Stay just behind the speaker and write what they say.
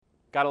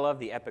Gotta love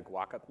the epic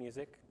walk-up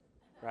music,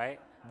 right?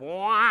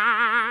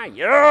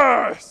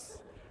 Yes!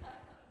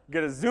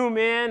 Gonna zoom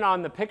in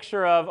on the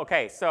picture of,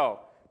 okay, so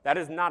that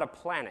is not a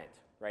planet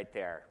right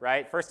there,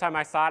 right? First time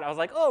I saw it, I was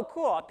like, oh,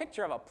 cool, a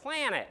picture of a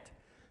planet.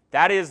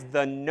 That is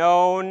the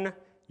known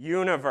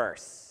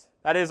universe.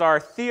 That is our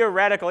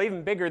theoretical,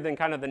 even bigger than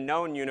kind of the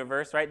known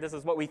universe, right? This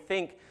is what we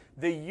think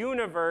the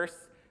universe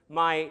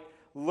might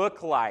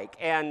look like.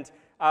 And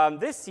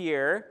this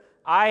year,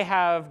 I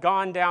have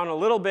gone down a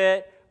little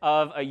bit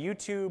of a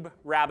YouTube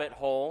rabbit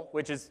hole,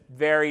 which is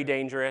very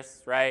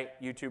dangerous, right?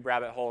 YouTube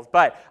rabbit holes.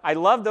 But I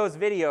love those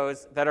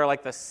videos that are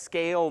like the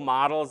scale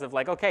models of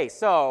like, okay,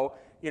 so,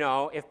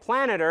 if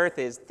planet Earth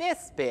is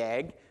this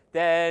big,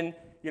 then,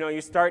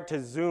 you start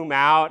to zoom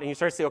out and you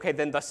start to see, okay,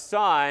 then the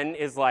sun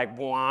is like,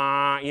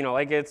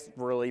 like it's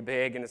really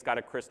big and it's got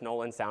a Chris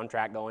Nolan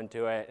soundtrack going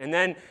to it. And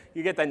then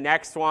you get the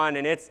next one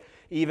and it's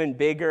even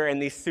bigger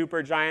and these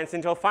super giants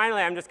until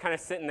finally I'm just kind of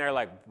sitting there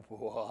like,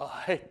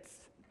 what?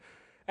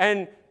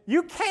 And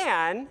you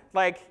can,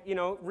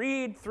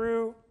 read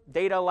through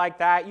data like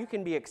that. You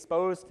can be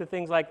exposed to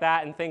things like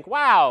that and think,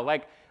 wow,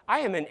 I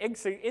am an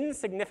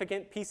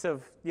insignificant piece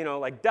of,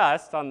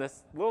 dust on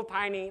this little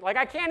tiny,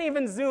 I can't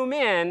even zoom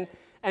in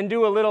and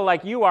do a little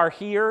you are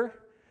here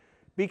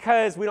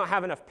because we don't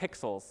have enough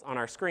pixels on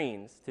our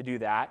screens to do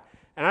that.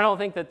 And I don't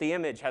think that the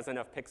image has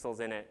enough pixels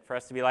in it for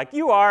us to be like,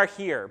 you are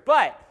here.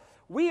 But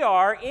we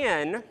are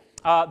in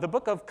the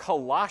book of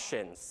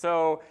Colossians.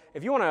 So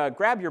if you want to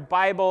grab your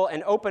Bible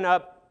and open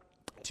up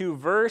to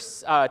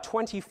verse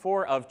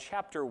 24 of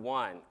chapter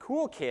 1.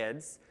 Cool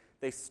kids,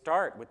 they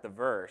start with the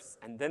verse,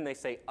 and then they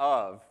say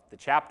of the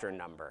chapter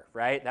number,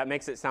 right? That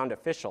makes it sound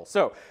official.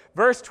 So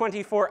verse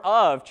 24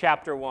 of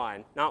chapter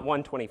 1, not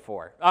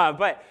 124.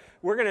 But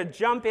we're going to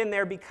jump in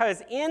there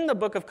because in the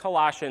book of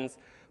Colossians,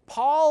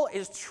 Paul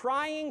is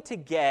trying to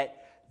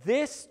get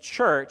this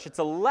church, it's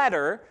a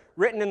letter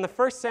written in the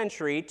first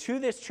century to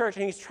this church,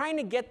 and he's trying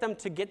to get them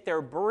to get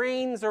their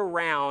brains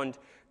around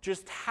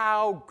just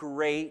how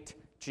great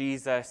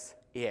Jesus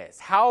is,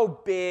 how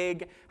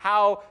big,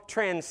 how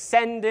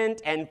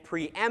transcendent and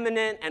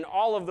preeminent, and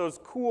all of those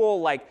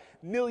cool,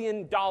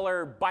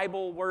 $1,000,000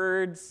 Bible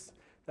words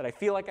that I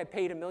feel like I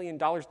paid $1 million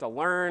to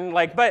learn,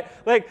 but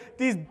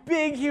these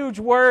big, huge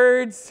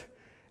words,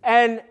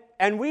 and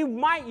we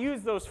might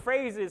use those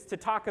phrases to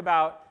talk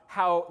about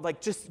how,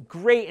 just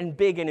great and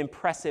big and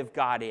impressive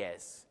God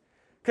is.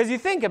 Because you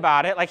think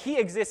about it, he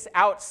exists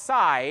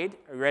outside.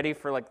 Are you ready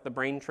for the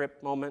brain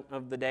trip moment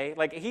of the day?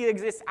 He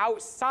exists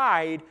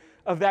outside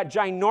of that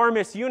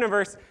ginormous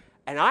universe,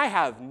 and I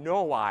have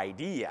no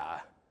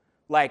idea,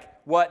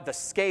 what the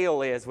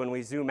scale is when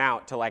we zoom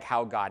out to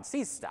how God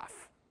sees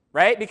stuff,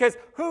 right? Because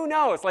who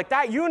knows?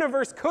 That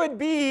universe could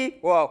be,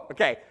 whoa,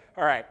 okay,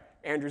 all right.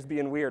 Andrew's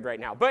being weird right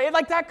now. But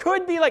that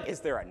could be is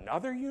there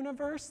another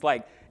universe?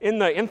 In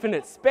the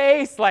infinite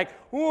space?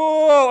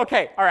 Whoa,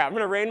 okay, all right, I'm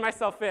going to rein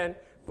myself in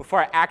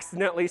before I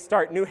accidentally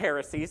start new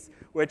heresies,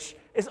 which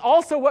is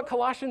also what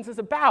Colossians is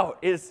about,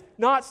 is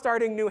not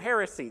starting new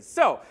heresies.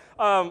 So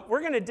we're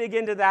going to dig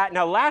into that.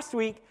 Now, last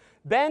week,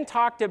 Ben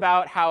talked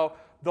about how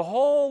the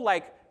whole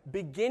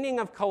beginning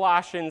of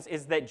Colossians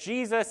is that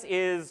Jesus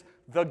is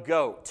the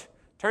goat.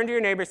 Turn to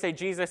your neighbor and say,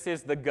 Jesus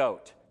is the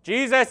goat.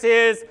 Jesus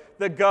is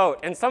the goat.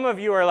 And some of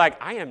you are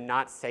like, I am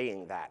not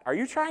saying that. Are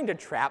you trying to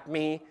trap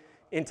me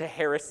into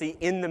heresy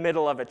in the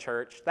middle of a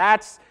church?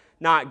 That's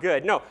not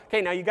good. No.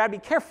 Okay, now you got to be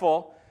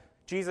careful.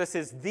 Jesus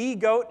is the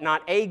goat,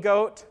 not a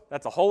goat.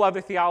 That's a whole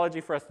other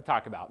theology for us to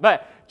talk about.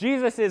 But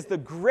Jesus is the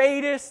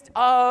greatest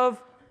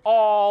of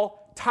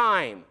all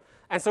time.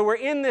 And so we're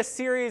in this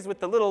series with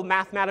the little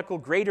mathematical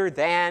greater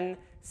than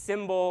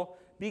symbol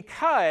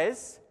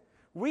because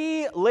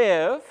we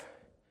live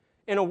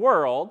in a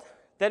world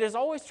that is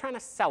always trying to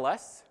sell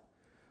us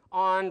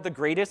on the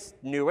greatest,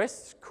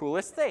 newest,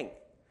 coolest thing.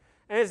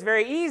 And it's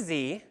very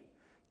easy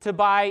to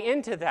buy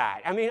into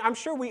that. I mean, I'm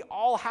sure we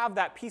all have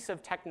that piece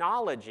of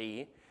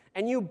technology,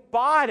 and you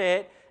bought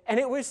it, and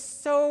it was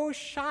so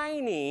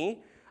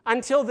shiny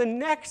until the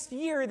next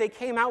year they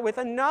came out with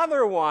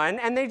another one,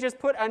 and they just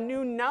put a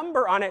new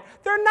number on it.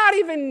 They're not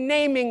even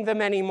naming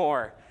them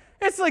anymore.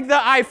 It's like the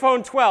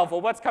iPhone 12.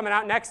 Well, what's coming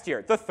out next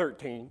year? The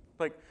 13.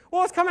 Well,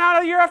 what's coming out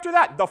the year after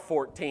that? The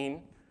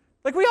 14.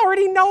 We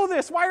already know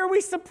this. Why are we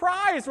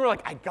surprised? We're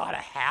like, I gotta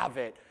have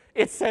it.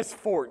 It says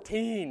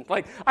 14.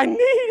 I need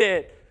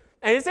it.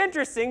 And it's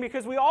interesting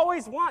because we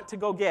always want to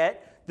go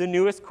get the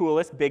newest,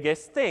 coolest,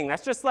 biggest thing.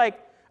 That's just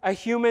a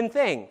human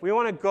thing. We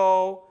want to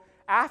go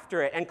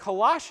after it. And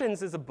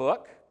Colossians is a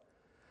book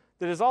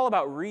that is all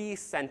about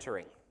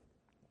recentering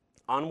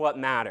on what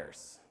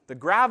matters. The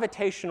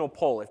gravitational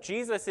pull. If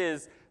Jesus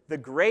is the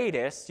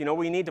greatest,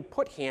 we need to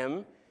put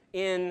him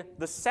in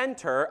the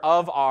center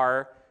of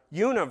our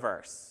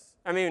universe.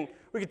 I mean,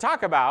 we could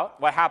talk about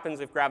what happens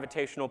with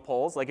gravitational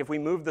pulls. If we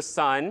move the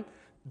sun,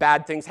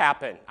 bad things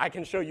happen. I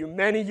can show you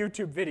many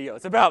YouTube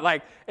videos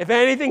about, if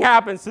anything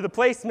happens to the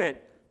placement,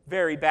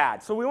 very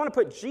bad. So we want to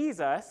put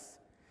Jesus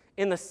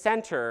in the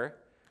center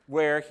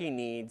where he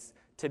needs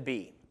to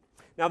be.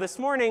 Now this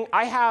morning,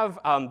 I have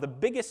the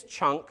biggest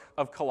chunk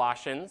of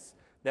Colossians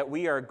that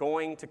we are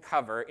going to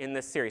cover in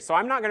this series. So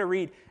I'm not going to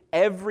read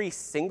every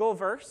single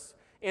verse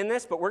in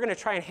this, but we're going to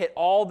try and hit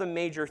all the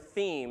major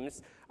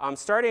themes,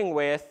 starting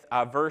with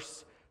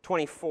verse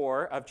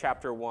 24 of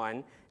chapter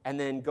 1, and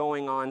then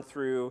going on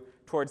through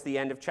towards the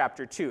end of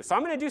chapter 2. So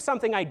I'm going to do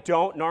something I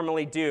don't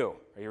normally do.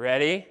 Are you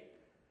ready?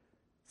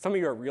 Some of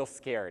you are real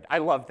scared. I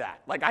love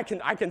that. Like I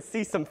can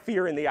see some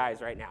fear in the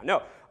eyes right now.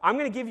 No, I'm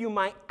going to give you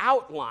my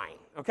outline,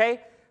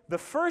 okay? The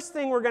first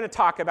thing we're going to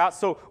talk about,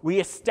 so we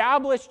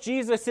established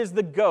Jesus is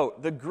the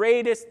GOAT, the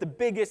greatest, the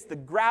biggest, the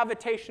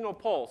gravitational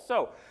pull.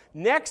 So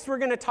next we're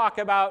going to talk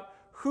about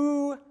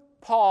who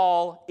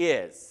Paul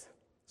is.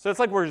 So it's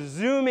like we're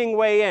zooming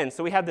way in.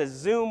 So we had the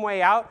zoom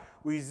way out.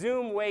 We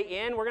zoom way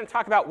in. We're going to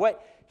talk about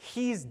what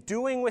he's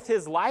doing with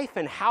his life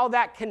and how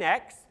that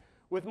connects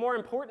with, more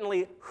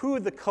importantly, who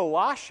the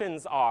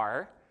Colossians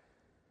are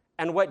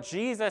and what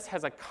Jesus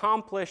has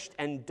accomplished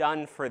and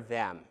done for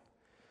them.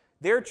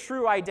 Their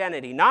true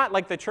identity, not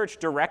like the church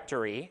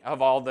directory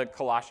of all the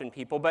Colossian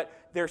people, but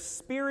their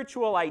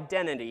spiritual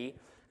identity,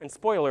 and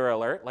spoiler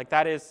alert, like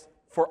that is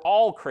for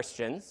all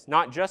Christians,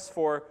 not just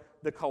for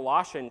the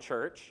Colossian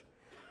church.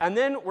 And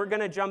then we're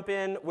going to jump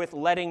in with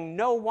letting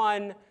no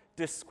one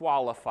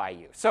disqualify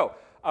you. So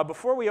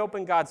before we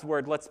open God's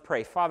word, let's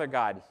pray. Father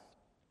God,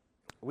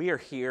 we are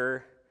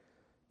here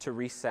to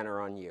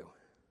recenter on you.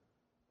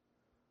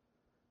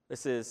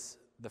 This is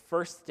the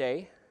first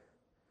day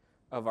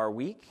of our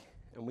week,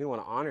 and we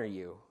want to honor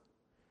you.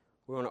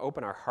 We want to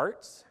open our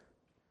hearts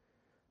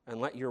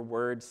and let your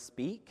word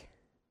speak,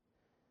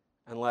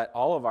 and let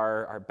all of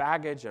our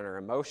baggage and our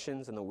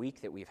emotions and the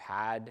week that we've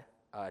had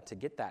to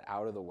get that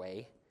out of the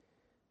way,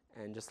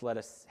 and just let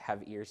us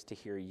have ears to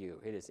hear you.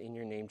 It is in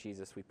your name,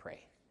 Jesus, we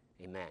pray.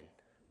 Amen.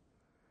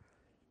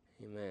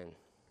 Amen.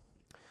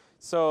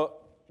 So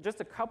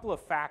just a couple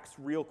of facts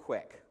real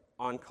quick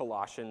on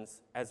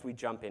Colossians as we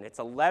jump in. It's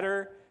a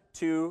letter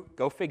to,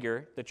 go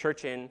figure, the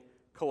church in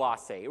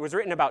Colossae. It was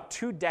written about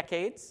 2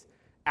 decades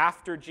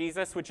after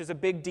Jesus, which is a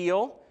big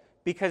deal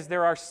because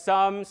there are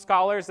some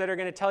scholars that are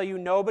going to tell you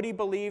nobody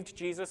believed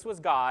Jesus was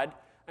God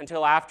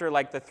until after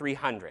like the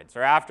 300s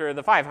or after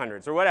the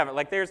 500s or whatever.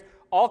 Like there's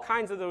all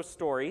kinds of those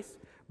stories.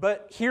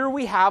 But here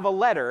we have a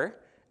letter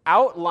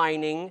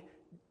outlining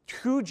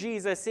who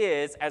Jesus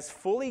is as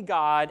fully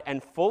God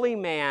and fully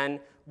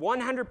man,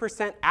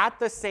 100% at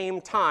the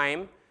same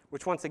time,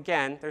 which once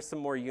again, there's some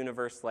more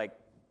universe like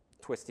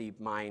twisty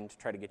mind,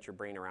 try to get your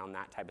brain around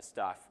that type of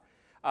stuff.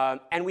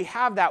 And we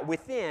have that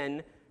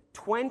within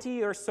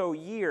 20 or so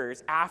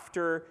years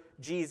after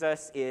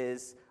Jesus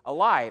is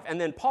alive.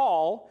 And then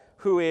Paul,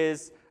 who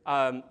is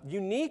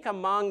unique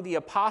among the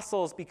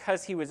apostles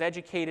because he was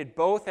educated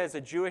both as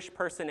a Jewish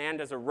person and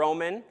as a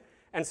Roman,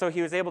 and so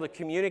he was able to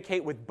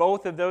communicate with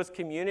both of those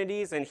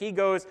communities, and he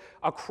goes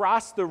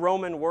across the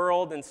Roman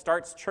world and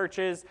starts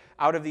churches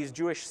out of these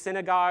Jewish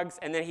synagogues,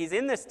 and then he's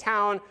in this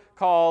town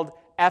called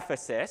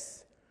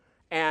Ephesus,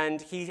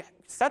 and he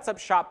sets up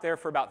shop there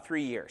for about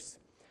 3 years.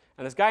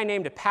 And this guy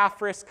named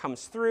Epaphras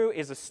comes through,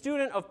 is a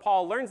student of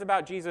Paul, learns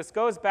about Jesus,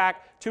 goes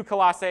back to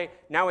Colossae.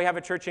 Now we have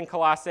a church in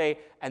Colossae,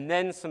 and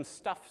then some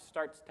stuff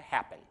starts to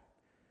happen.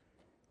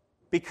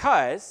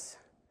 Because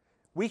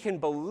we can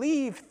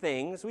believe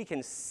things, we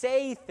can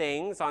say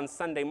things on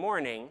Sunday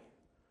morning,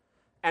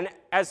 and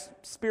as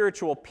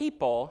spiritual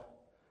people,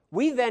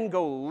 we then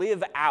go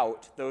live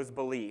out those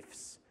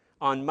beliefs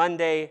on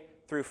Monday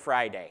through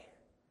Friday.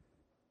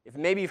 If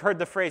maybe you've heard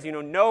the phrase,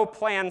 no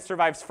plan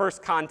survives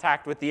first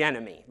contact with the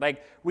enemy.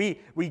 Like we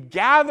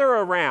gather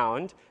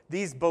around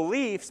these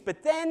beliefs,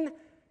 but then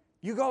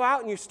you go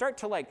out and you start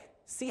to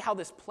see how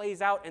this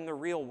plays out in the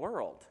real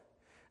world.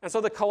 And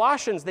so the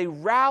Colossians, they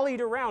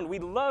rallied around. We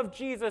love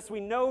Jesus. We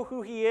know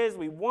who he is.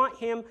 We want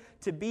him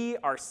to be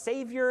our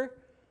Savior.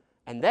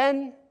 And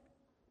then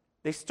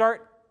they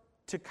start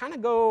to kind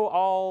of go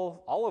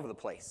all over the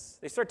place.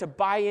 They start to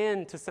buy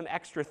into some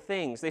extra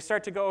things. They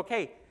start to go,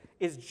 okay,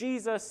 is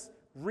Jesus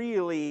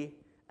really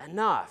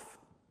enough?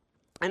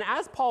 And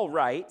as Paul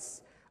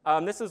writes,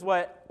 this is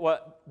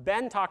what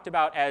Ben talked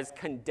about as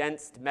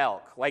condensed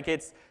milk. Like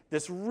it's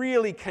this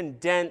really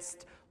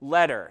condensed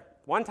letter.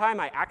 One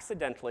time I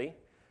accidentally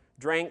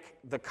drank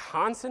the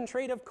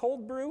concentrate of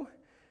cold brew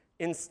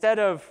instead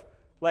of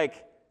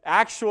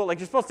you're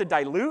supposed to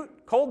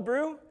dilute cold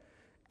brew.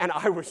 And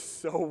I was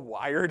so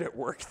wired at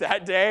work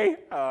that day.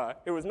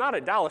 It was not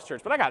at Dallas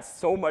Church, but I got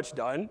so much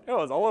done. It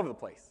was all over the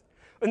place.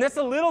 And that's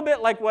a little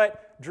bit like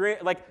what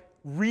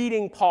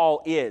reading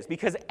Paul is,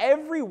 because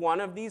every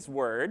one of these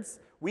words,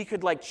 we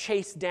could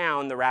chase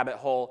down the rabbit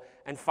hole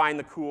and find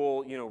the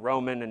cool,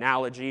 Roman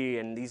analogy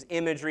and these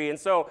imagery. And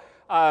so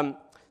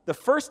the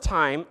first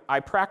time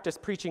I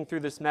practiced preaching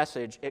through this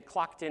message, it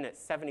clocked in at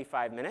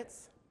 75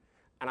 minutes,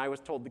 and I was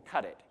told to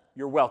cut it.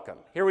 You're welcome.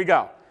 Here we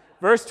go.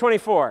 Verse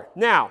 24.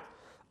 Now,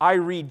 I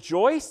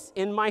rejoice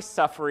in my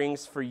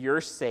sufferings for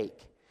your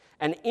sake,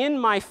 and in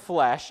my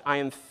flesh I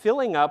am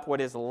filling up what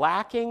is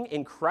lacking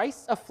in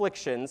Christ's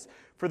afflictions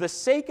for the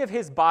sake of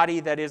his body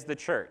that is the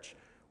church.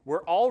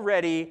 We're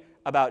already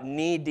about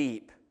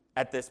knee-deep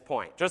at this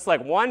point. Just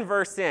like one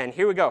verse in,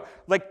 here we go.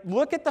 Like,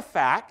 look at the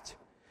fact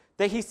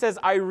that he says,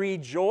 I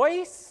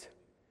rejoice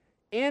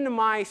in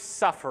my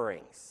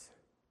sufferings.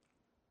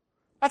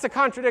 That's a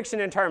contradiction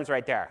in terms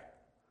right there.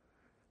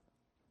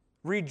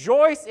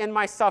 Rejoice in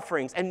my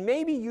sufferings. And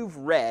maybe you've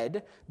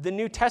read the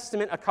New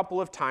Testament a couple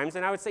of times,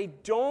 and I would say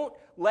don't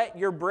let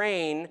your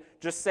brain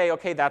just say,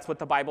 okay, that's what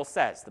the Bible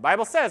says. The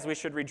Bible says we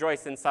should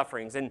rejoice in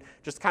sufferings, and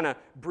just kind of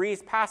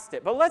breeze past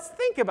it. But let's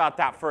think about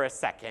that for a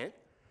second,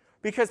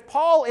 because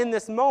Paul, in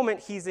this moment,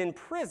 he's in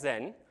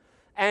prison,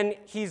 and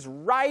he's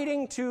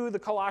writing to the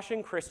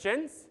Colossian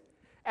Christians,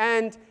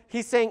 and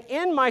he's saying,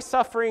 in my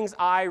sufferings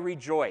I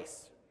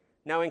rejoice.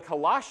 Now, in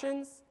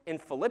Colossians, in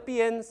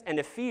Philippians, and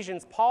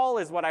Ephesians, Paul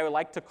is what I would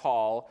like to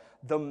call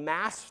the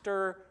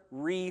master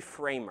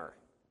reframer.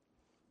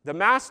 The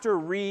master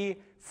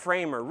reframer.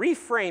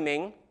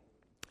 Reframing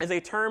is a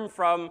term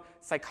from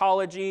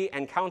psychology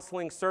and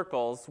counseling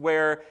circles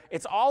where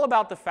it's all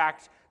about the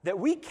fact that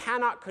we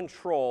cannot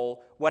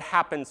control what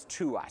happens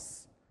to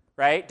us,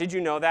 right? Did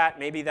you know that?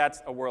 Maybe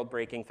that's a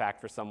world-breaking fact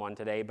for someone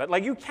today, but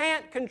like you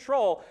can't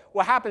control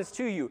what happens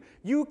to you.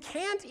 You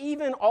can't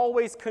even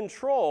always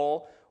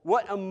control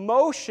what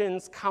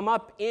emotions come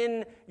up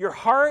in your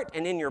heart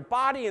and in your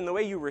body and the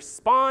way you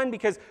respond,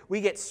 because we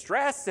get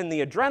stressed in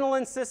the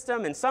adrenaline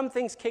system and some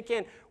things kick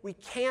in. We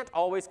can't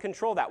always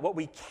control that. What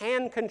we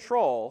can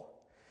control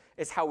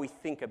is how we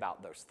think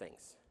about those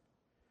things.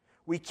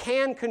 We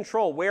can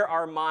control where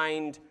our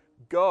mind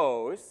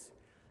goes,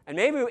 and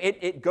maybe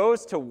it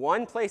goes to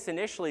one place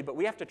initially, but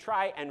we have to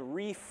try and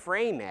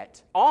reframe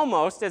it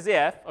almost as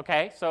if,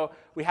 okay, so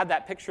we had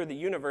that picture of the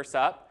universe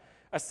up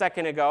a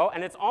second ago,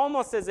 and it's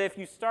almost as if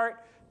you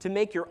start to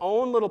make your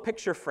own little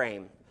picture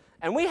frame.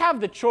 And we have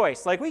the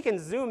choice. Like, we can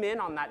zoom in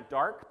on that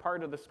dark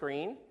part of the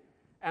screen,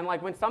 and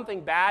like when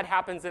something bad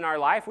happens in our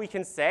life, we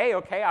can say,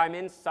 okay, I'm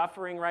in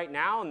suffering right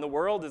now, and the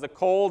world is a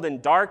cold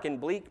and dark and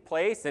bleak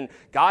place, and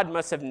God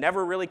must have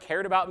never really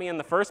cared about me in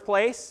the first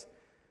place.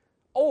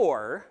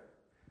 Or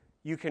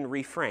you can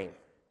reframe.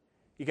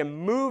 You can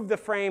move the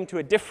frame to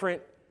a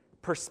different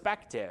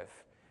perspective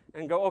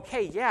and go,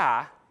 okay,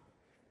 yeah,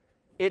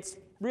 it's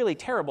really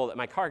terrible that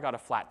my car got a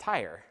flat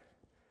tire,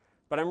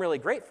 but I'm really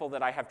grateful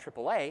that I have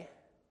AAA,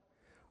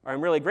 or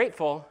I'm really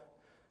grateful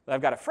that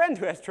I've got a friend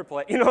who has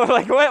AAA,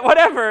 like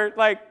whatever,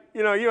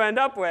 you end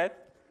up with.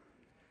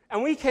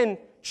 And we can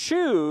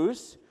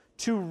choose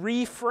to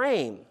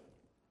reframe.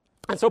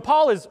 And so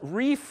Paul is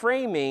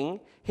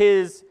reframing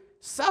his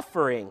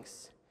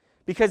sufferings,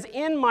 because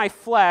in my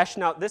flesh,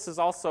 now this is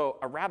also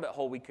a rabbit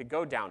hole we could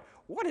go down.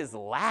 What is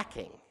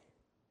lacking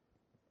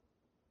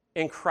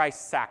in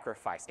Christ's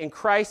sacrifice, in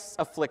Christ's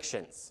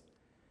afflictions,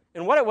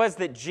 and what it was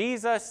that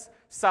Jesus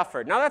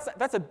suffered? Now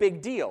that's a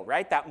big deal,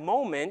 right? That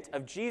moment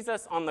of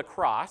Jesus on the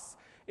cross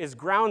is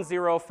ground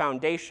zero,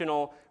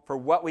 foundational for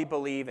what we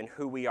believe and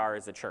who we are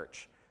as a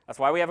church. That's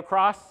why we have a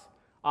cross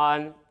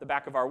on the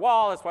back of our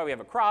wall. That's why we have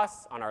a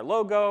cross on our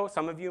logo.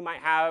 Some of you might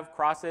have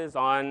crosses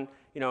on,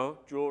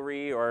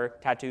 jewelry or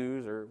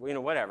tattoos or,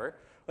 whatever.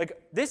 Like,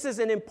 this is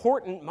an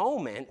important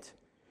moment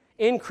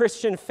in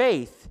Christian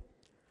faith.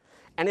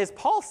 And is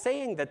Paul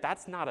saying that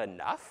that's not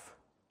enough?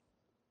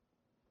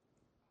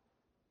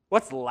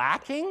 What's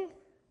lacking?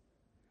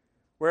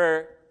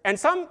 And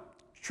some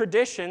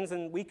traditions,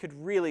 and we could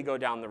really go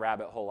down the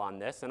rabbit hole on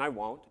this, and I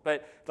won't,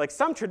 but like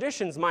some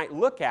traditions might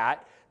look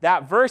at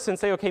that verse and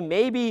say, okay,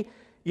 maybe,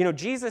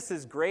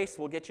 Jesus' grace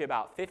will get you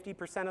about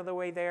 50% of the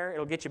way there.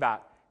 It'll get you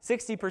about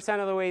 60%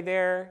 of the way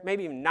there,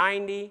 maybe even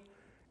 90.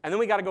 And then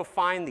we got to go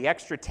find the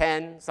extra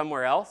 10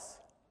 somewhere else.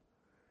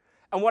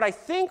 And what I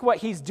think what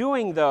he's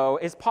doing, though,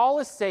 is Paul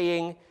is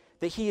saying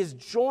that he is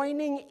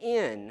joining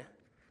in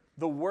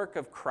the work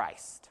of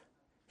Christ.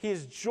 He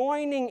is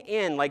joining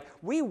in, like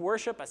we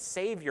worship a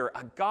Savior,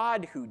 a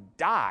God who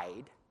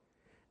died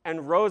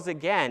and rose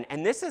again.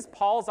 And this is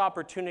Paul's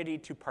opportunity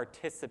to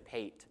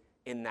participate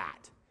in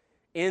that,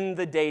 in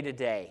the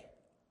day-to-day.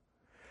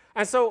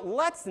 And so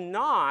let's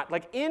not,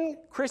 like in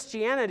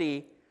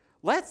Christianity,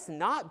 let's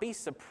not be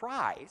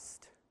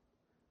surprised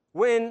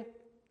when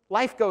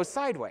life goes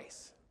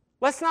sideways.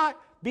 Let's not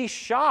be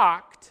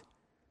shocked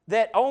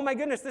that, oh my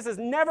goodness, this has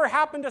never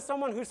happened to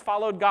someone who's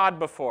followed God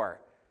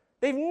before.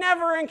 They've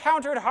never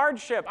encountered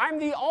hardship. I'm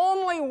the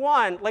only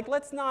one. Like,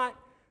 let's not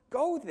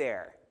go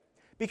there.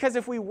 Because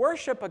if we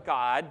worship a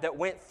God that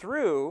went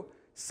through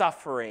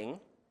suffering,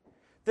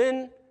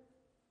 then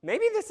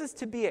maybe this is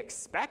to be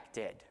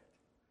expected.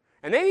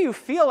 And maybe you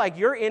feel like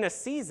you're in a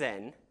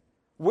season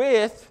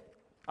with,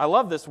 I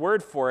love this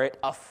word for it,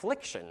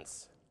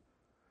 afflictions.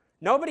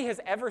 Nobody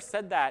has ever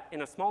said that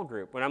in a small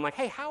group when I'm like,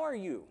 hey, how are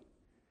you?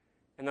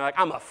 And they're like,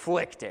 I'm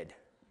afflicted.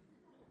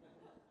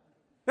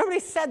 Nobody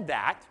said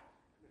that,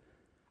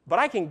 but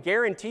I can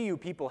guarantee you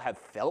people have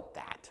felt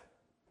that.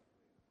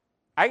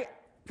 I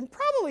can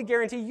probably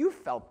guarantee you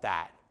felt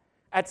that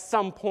at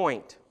some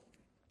point.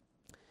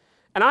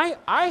 And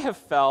I have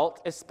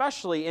felt,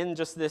 especially in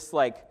just this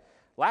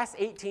last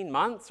 18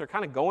 months or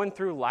kind of going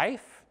through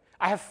life,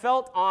 I have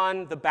felt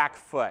on the back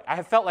foot. I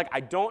have felt like I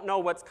don't know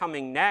what's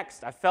coming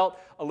next. I felt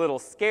a little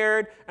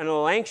scared and a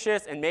little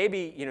anxious, and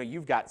maybe,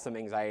 you've got some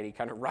anxiety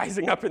kind of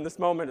rising up in this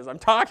moment as I'm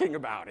talking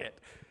about it.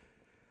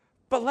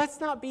 But let's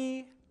not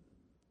be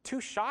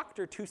too shocked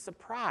or too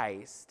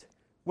surprised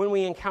when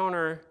we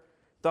encounter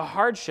the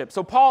hardship.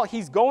 So Paul,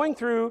 he's going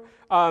through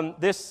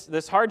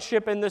this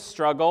hardship and this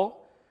struggle.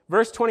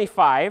 Verse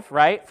 25,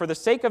 right? For the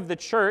sake of the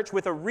church,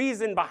 with a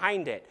reason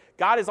behind it.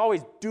 God is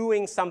always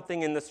doing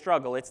something in the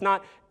struggle. It's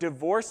not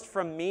divorced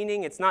from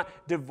meaning. It's not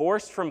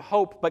divorced from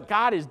hope. But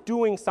God is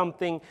doing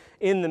something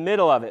in the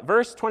middle of it.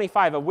 Verse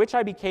 25, of which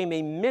I became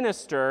a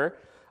minister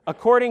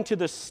according to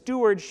the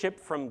stewardship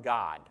from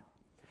God.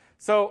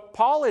 So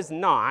Paul is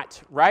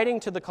not writing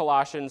to the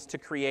Colossians to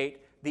create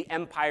the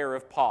empire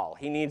of Paul.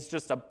 He needs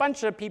just a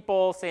bunch of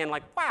people saying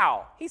like,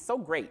 wow, he's so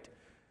great.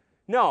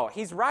 No,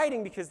 he's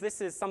writing because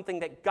this is something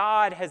that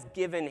God has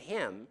given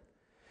him.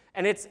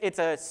 And it's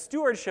a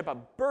stewardship, a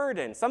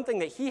burden, something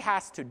that he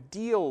has to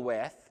deal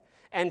with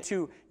and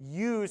to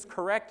use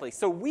correctly.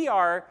 So we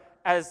are,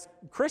 as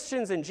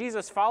Christians and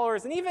Jesus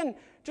followers, and even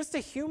just a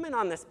human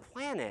on this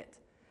planet,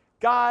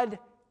 God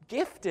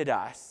gifted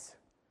us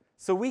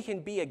so we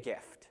can be a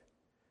gift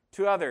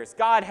to others.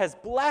 God has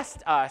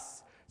blessed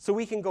us so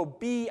we can go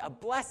be a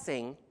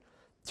blessing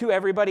to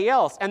everybody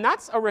else. And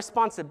that's a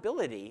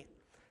responsibility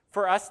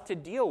for us to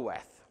deal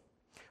with.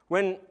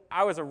 When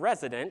I was a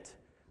resident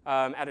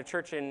at a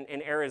church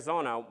in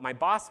Arizona, my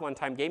boss one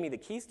time gave me the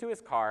keys to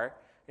his car,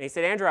 and he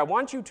said, Andrew, I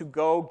want you to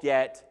go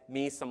get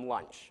me some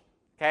lunch.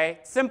 Okay?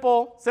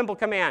 Simple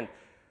command.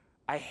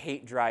 I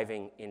hate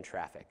driving in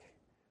traffic.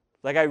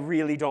 Like, I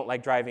really don't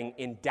like driving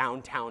in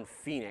downtown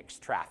Phoenix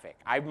traffic.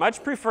 I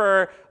much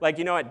prefer,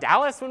 at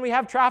Dallas when we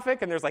have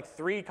traffic and there's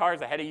 3 cars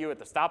ahead of you at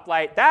the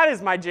stoplight. That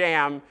is my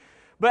jam.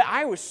 But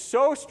I was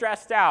so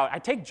stressed out. I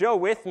take Joe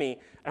with me,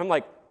 and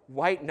I'm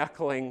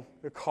white-knuckling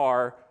the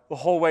car the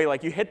whole way.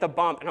 You hit the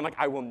bump, and I'm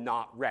I will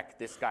not wreck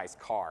this guy's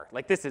car.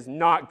 This is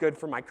not good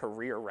for my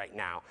career right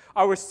now.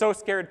 I was so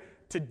scared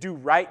to do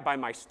right by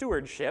my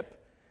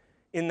stewardship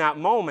in that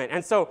moment.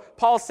 And so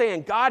Paul's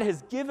saying God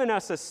has given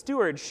us a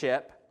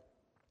stewardship,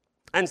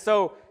 and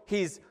so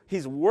he's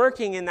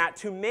working in that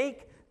to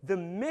make the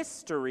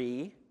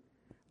mystery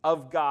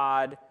of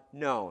God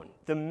known.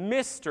 The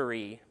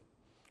mystery.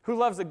 Who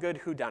loves a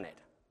good whodunit?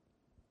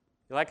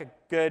 You like a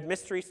good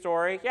mystery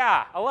story?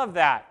 Yeah, I love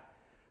that.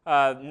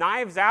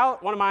 Knives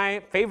Out, one of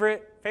my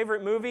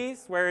favorite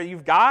movies, where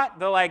you've got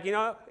the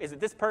is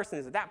it this person?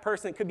 Is it that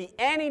person? It could be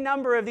any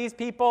number of these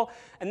people.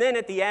 And then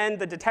at the end,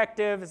 the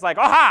detective is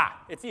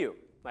aha, it's you.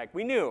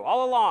 We knew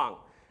all along.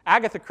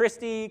 Agatha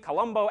Christie,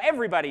 Columbo,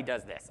 everybody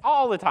does this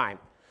all the time.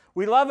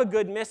 We love a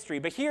good mystery,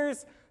 but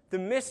here's the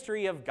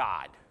mystery of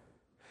God.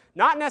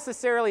 Not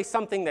necessarily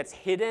something that's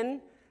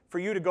hidden for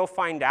you to go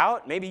find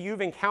out. Maybe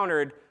you've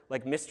encountered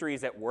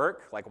mysteries at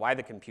work, why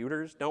the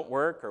computers don't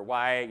work or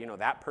why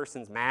that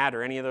person's mad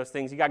or any of those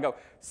things. You got to go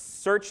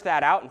search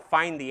that out and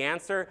find the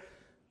answer.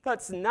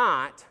 That's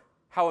not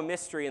how a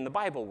mystery in the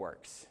Bible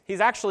works. He's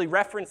actually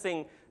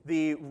referencing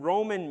the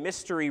Roman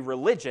mystery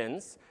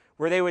religions,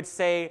 where they would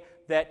say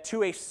that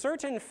to a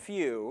certain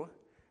few,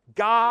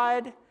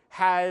 God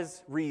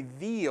has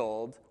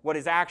revealed what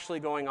is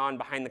actually going on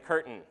behind the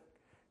curtain.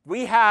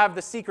 We have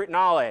the secret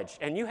knowledge,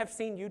 and you have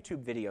seen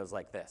YouTube videos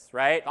like this,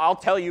 right? I'll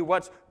tell you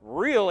what's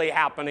really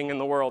happening in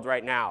the world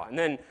right now. And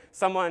then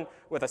someone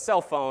with a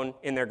cell phone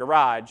in their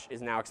garage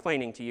is now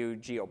explaining to you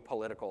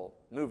geopolitical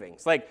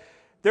movings.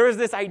 There is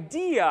this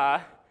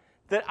idea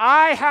that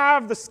I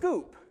have the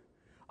scoop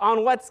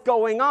on what's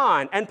going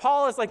on. And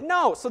Paul is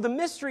no. So the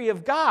mystery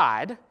of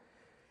God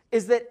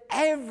is that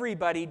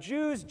everybody,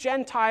 Jews,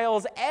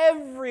 Gentiles,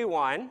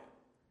 everyone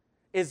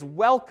is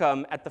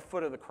welcome at the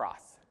foot of the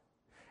cross.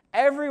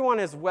 Everyone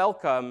is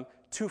welcome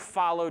to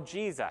follow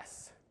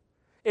Jesus.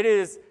 It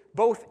is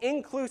both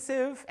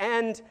inclusive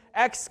and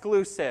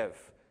exclusive,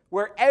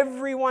 where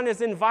everyone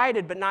is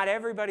invited, but not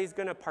everybody's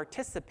going to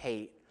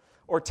participate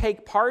or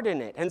take part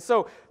in it. And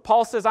so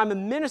Paul says, I'm a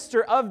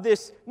minister of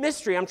this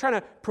mystery. I'm trying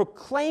to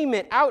proclaim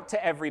it out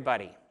to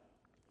everybody.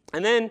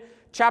 And then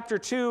chapter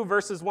 2,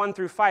 verses 1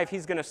 through 5,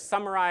 he's going to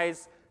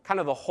summarize kind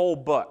of the whole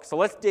book. So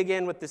let's dig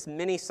in with this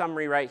mini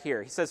summary right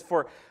here. He says,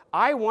 for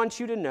I want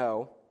you to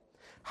know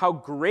how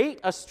great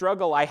a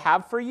struggle I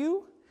have for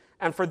you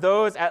and for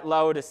those at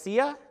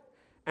Laodicea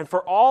and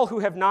for all who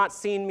have not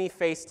seen me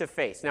face to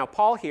face. Now,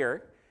 Paul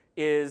here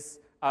is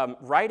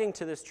writing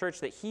to this church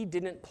that he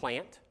didn't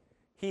plant.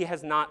 He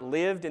has not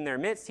lived in their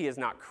midst. He has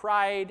not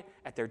cried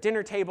at their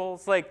dinner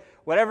tables.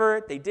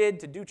 Whatever they did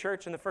to do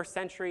church in the first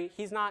century,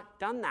 he's not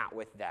done that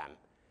with them.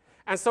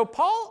 And so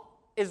Paul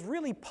is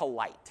really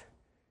polite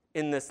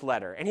in this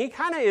letter. And he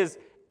kind of is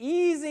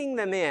easing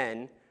them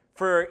in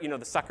for,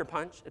 the sucker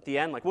punch at the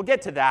end. We'll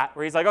get to that,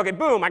 where he's okay,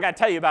 boom, I got to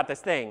tell you about this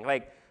thing.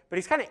 But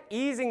he's kind of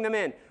easing them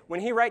in. When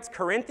he writes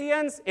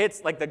Corinthians, it's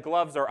the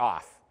gloves are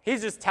off.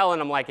 He's just telling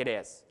them like it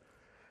is.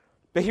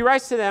 But he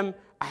writes to them,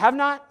 I have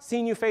not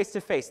seen you face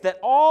to face, that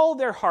all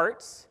their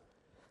hearts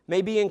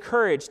may be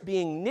encouraged,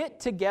 being knit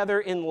together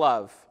in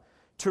love,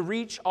 to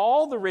reach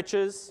all the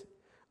riches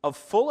of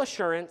full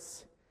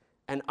assurance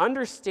and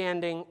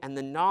understanding and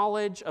the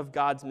knowledge of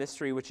God's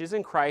mystery, which is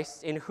in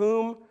Christ, in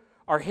whom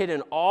are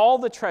hidden all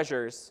the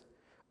treasures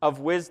of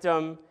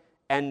wisdom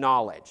and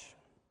knowledge.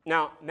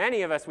 Now,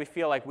 many of us, we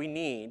feel like we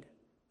need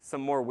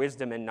some more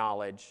wisdom and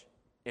knowledge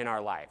in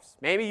our lives.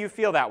 Maybe you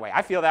feel that way.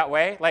 I feel that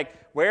way. Like,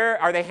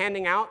 where are they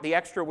handing out the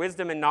extra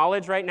wisdom and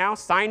knowledge right now?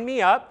 Sign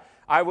me up.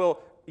 I will,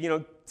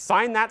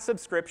 sign that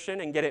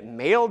subscription and get it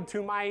mailed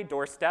to my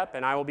doorstep,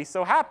 and I will be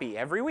so happy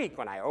every week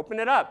when I open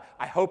it up.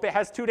 I hope it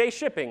has 2-day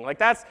shipping. Like,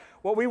 that's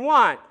what we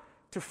want,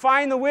 to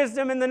find the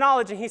wisdom and the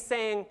knowledge. And he's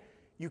saying,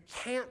 you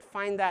can't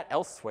find that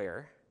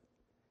elsewhere.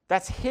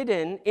 That's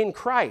hidden in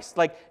Christ.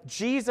 Like,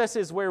 Jesus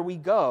is where we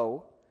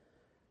go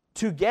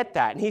to get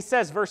that. And he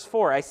says, verse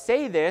 4, I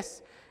say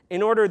this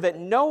in order that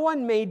no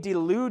one may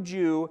delude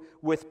you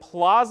with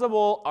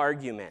plausible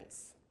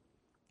arguments.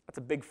 That's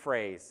a big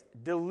phrase.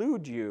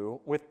 Delude you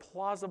with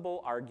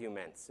plausible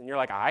arguments. And you're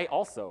like, I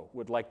also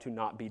would like to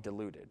not be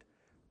deluded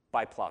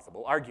by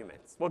plausible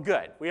arguments. Well,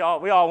 good. We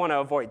all want to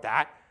avoid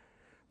that.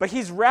 But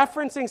he's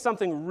referencing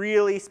something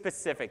really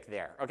specific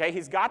there. Okay?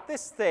 He's got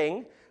this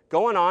thing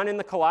going on in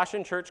the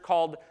Colossian church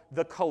called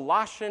the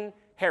Colossian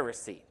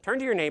heresy. Turn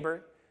to your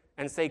neighbor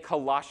and say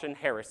Colossian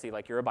heresy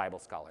like you're a Bible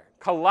scholar.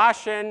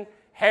 Colossian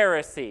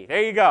heresy.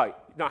 There you go.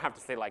 You don't have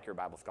to say like you're a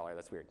Bible scholar.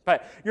 That's weird.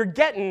 But you're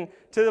getting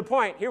to the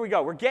point. Here we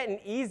go. We're getting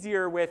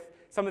easier with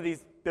some of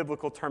these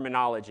biblical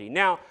terminology.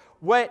 Now,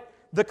 what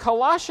the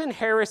Colossian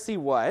heresy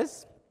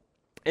was,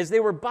 is they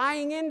were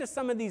buying into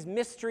some of these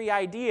mystery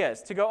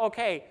ideas to go,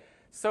 okay,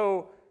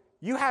 so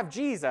you have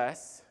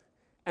Jesus,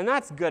 and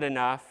that's good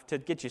enough to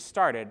get you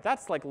started.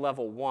 That's like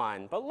level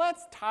 1. But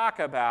let's talk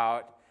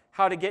about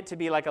how to get to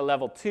be like a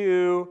level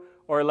 2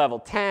 or level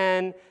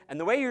 10. And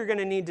the way you're going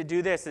to need to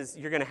do this is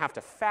you're going to have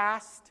to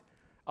fast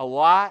a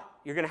lot.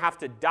 You're going to have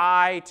to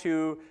die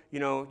to,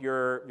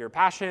 your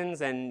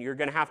passions, and you're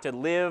going to have to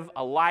live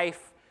a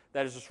life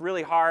that is just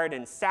really hard,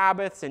 and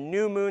Sabbaths and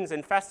new moons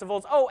and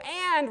festivals. Oh,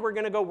 and we're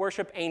going to go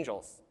worship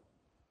angels.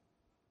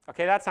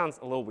 Okay, that sounds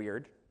a little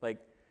weird.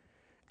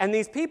 And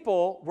these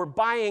people were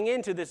buying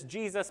into this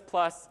Jesus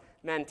plus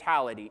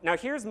mentality. Now,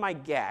 here's my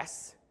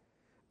guess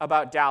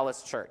about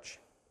Dallas Church.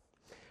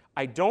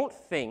 I don't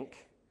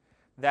think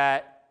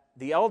that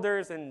the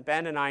elders and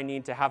Ben and I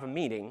need to have a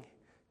meeting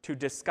to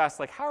discuss,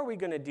 how are we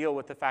going to deal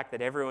with the fact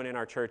that everyone in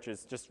our church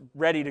is just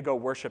ready to go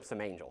worship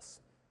some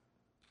angels?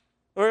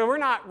 We're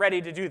not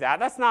ready to do that.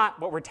 That's not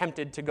what we're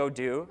tempted to go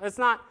do. That's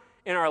not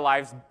in our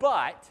lives.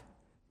 But,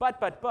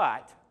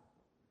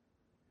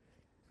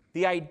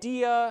 the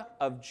idea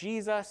of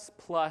Jesus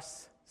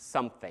plus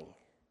something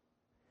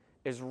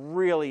is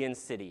really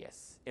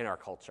insidious in our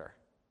culture.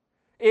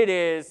 It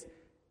is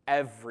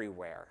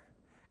everywhere.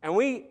 And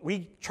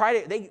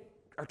they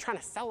are trying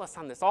to sell us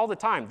on this all the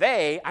time.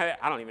 I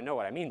don't even know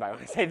what I mean by when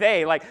I say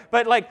they,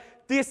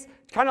 this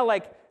kind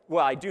of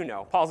well, I do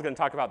know. Paul's going to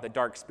talk about the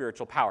dark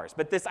spiritual powers.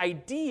 But this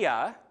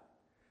idea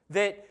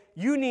that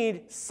you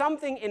need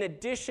something in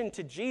addition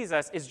to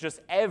Jesus is just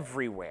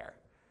everywhere.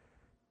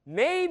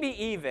 Maybe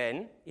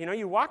even,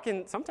 you walk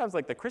in sometimes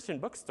the Christian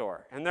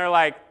bookstore, and they're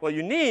like, well,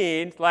 you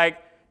need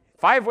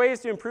 5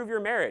 ways to improve your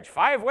marriage,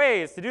 5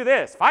 ways to do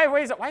this, 5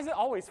 ways. Why is it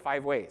always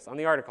 5 ways on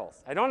the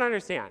articles? I don't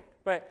understand.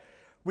 But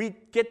we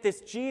get this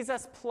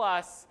Jesus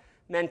plus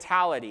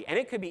mentality, and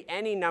it could be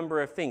any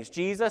number of things.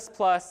 Jesus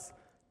plus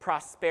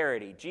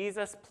prosperity,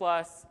 Jesus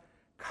plus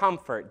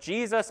comfort,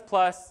 Jesus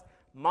plus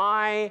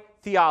my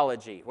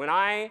theology. When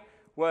I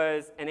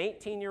was an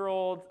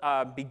 18-year-old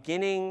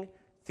beginning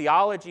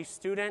theology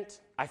student,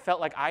 I felt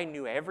like I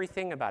knew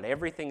everything about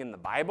everything in the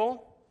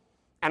Bible,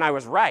 and I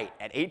was right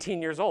at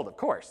 18 years old, of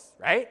course,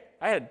 right?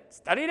 I had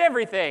studied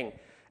everything.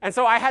 And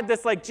so I had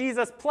this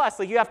Jesus plus,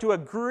 you have to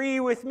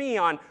agree with me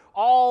on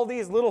all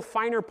these little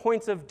finer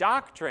points of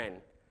doctrine.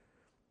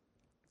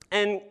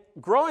 And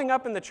growing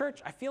up in the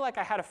church, I feel like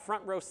I had a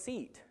front row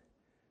seat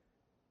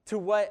to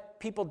what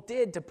people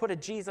did to put a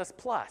Jesus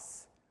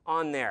plus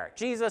on there.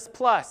 Jesus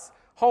plus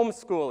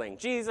homeschooling,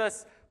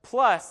 Jesus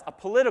plus a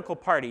political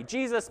party,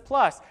 Jesus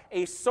plus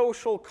a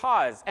social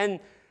cause. And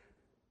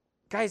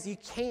guys,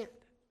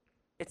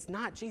 it's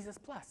not Jesus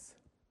plus.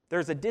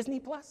 There's a Disney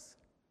plus.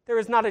 There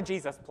is not a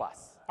Jesus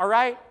plus, all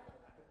right?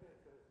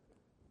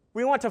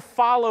 We want to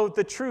follow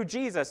the true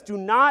Jesus. Do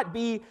not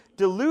be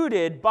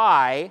deluded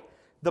by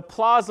the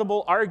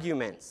plausible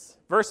arguments.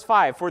 Verse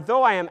 5, for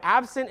though I am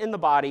absent in the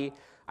body,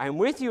 I am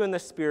with you in the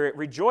spirit,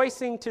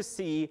 rejoicing to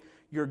see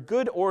your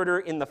good order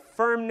in the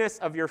firmness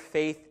of your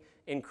faith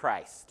in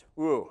Christ.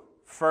 Ooh,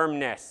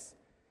 firmness.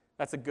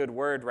 That's a good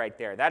word right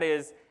there. That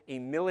is a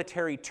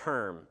military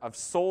term of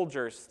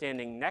soldiers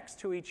standing next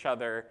to each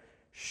other,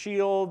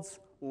 shields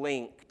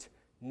linked,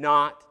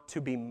 not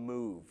to be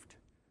moved.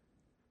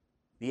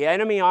 The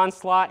enemy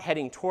onslaught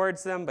heading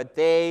towards them, but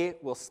they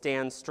will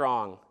stand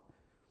strong.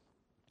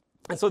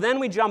 And so then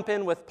we jump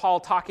in with Paul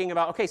talking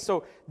about, okay,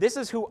 so this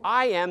is who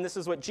I am. This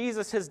is what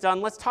Jesus has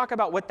done. Let's talk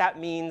about what that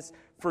means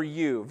for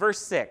you. Verse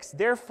 6,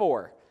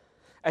 therefore,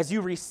 as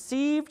you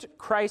received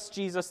Christ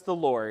Jesus the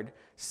Lord,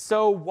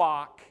 so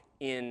walk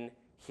in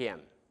him.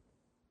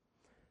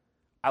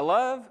 I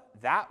love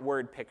that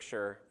word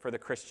picture for the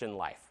Christian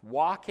life,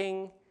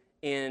 walking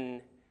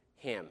in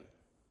him.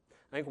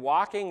 I think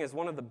walking is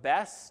one of the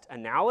best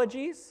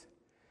analogies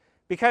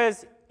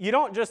because you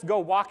don't just go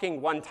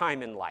walking one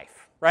time in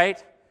life,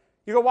 right?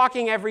 You go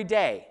walking every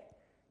day.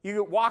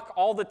 You walk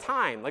all the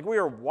time. Like we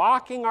are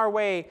walking our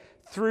way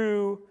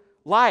through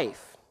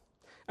life.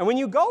 And when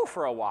you go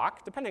for a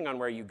walk, depending on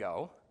where you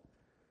go,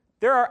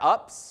 there are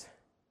ups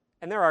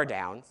and there are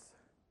downs.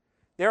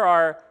 There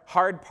are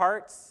hard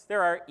parts.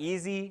 There are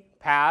easy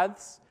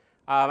paths.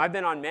 I've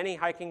been on many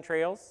hiking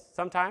trails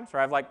sometimes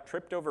where I've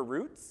tripped over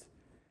roots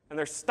and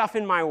there's stuff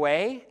in my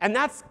way. And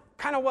that's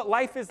kind of what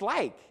life is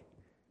like.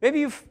 Maybe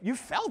you've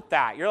felt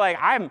that. You're like,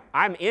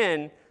 I'm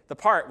in the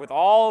part with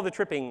all the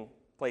tripping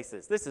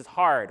places. This is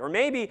hard. Or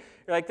maybe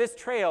you're like, this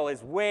trail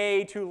is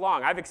way too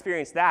long. I've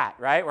experienced that,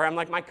 right? Where I'm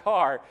like, my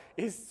car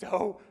is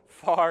so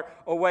far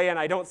away and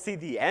I don't see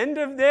the end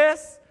of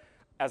this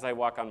as I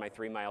walk on my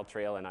 3-mile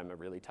trail, and I'm a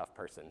really tough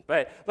person.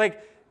 But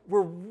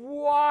we're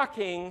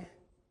walking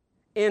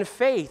in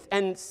faith.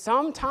 And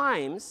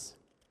sometimes,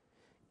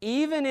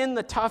 even in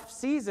the tough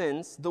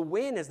seasons, the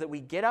win is that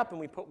we get up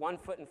and we put one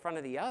foot in front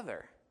of the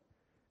other.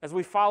 As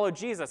we follow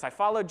Jesus. I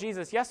followed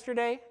Jesus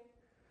yesterday.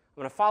 I'm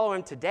going to follow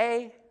him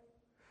today.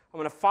 I'm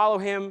going to follow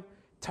him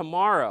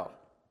tomorrow.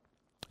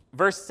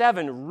 Verse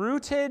 7,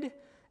 rooted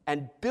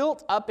and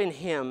built up in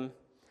him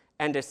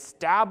and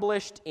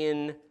established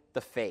in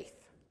the faith.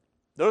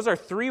 Those are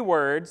 3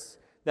 words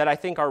that I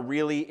think are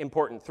really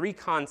important. 3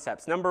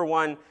 concepts. Number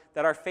 1,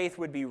 that our faith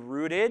would be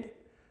rooted,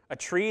 a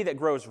tree that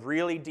grows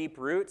really deep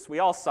roots. We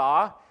all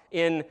saw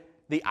in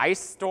the ice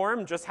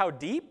storm just how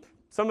deep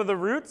some of the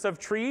roots of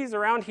trees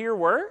around here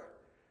were.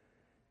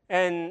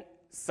 And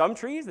some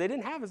trees, they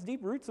didn't have as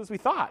deep roots as we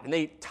thought, and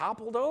they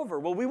toppled over.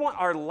 Well, we want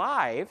our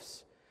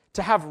lives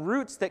to have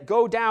roots that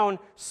go down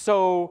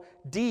so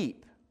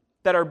deep,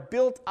 that are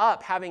built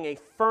up having a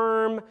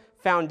firm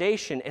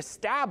foundation.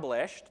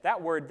 Established, that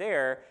word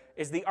there,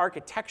 is the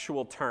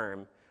architectural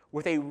term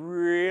with a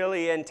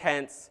really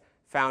intense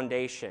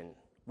foundation.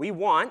 We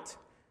want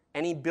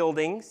any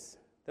buildings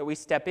that we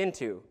step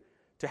into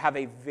to have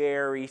a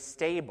very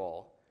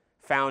stable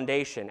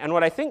foundation. And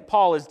what I think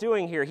Paul is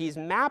doing here, he's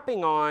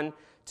mapping on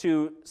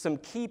to some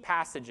key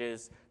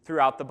passages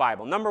throughout the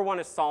Bible. Number 1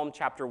 is Psalm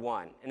chapter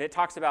 1, and it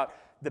talks about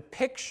the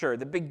picture.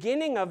 The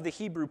beginning of the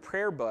Hebrew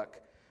prayer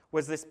book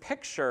was this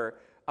picture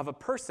of a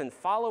person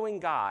following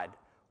God,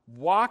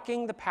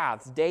 walking the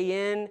paths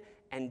day in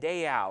and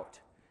day out,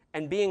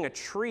 and being a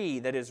tree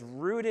that is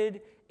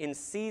rooted in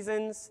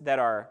seasons that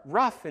are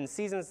rough, in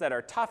seasons that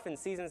are tough, in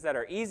seasons that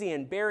are easy,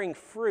 and bearing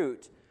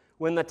fruit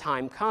when the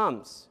time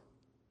comes.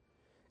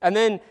 And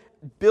then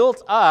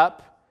built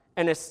up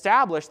and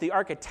established, the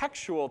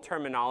architectural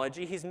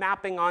terminology, he's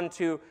mapping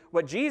onto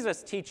what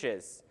Jesus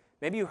teaches.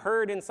 Maybe you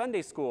heard in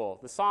Sunday school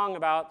the song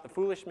about the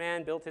foolish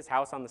man built his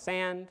house on the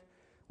sand,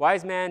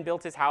 wise man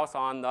built his house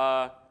on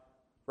the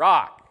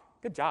rock.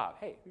 Good job.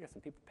 Hey, we got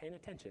some people paying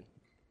attention.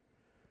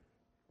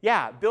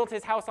 Yeah, built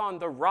his house on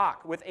the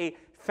rock with a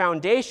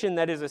foundation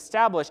that is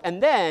established.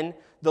 And then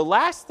the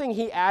last thing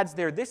he adds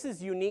there, this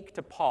is unique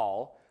to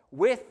Paul,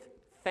 with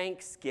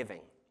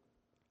thanksgiving.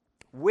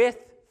 With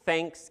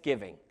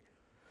thanksgiving.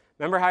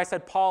 Remember how I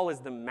said Paul is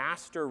the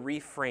master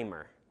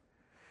reframer?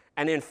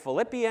 And in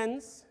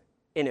Philippians,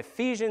 in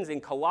Ephesians,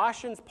 in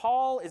Colossians,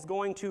 Paul is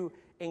going to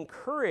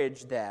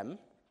encourage them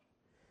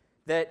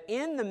that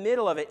in the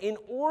middle of it, in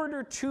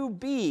order to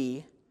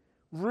be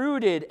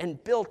rooted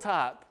and built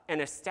up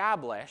and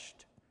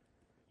established,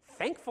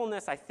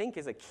 thankfulness, I think,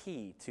 is a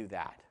key to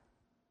that.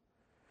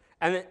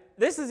 And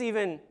this is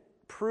even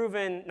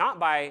proven not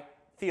by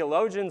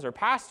theologians or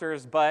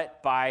pastors,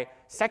 but by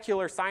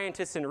secular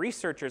scientists and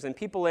researchers and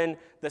people in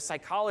the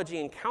psychology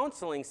and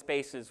counseling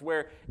spaces,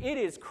 where it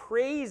is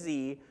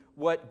crazy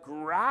what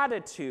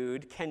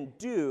gratitude can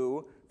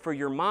do for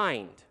your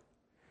mind.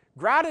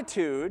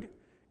 Gratitude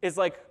is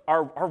like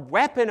our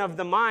weapon of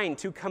the mind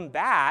to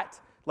combat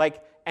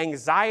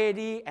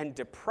anxiety and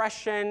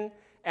depression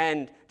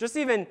and just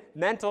even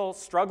mental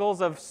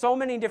struggles of so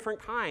many different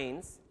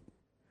kinds.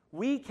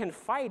 We can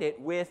fight it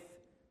with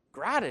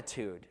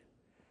gratitude.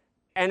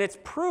 And it's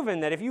proven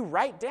that if you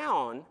write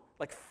down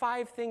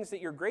 5 things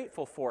that you're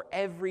grateful for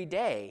every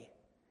day,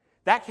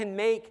 that can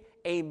make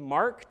a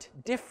marked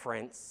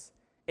difference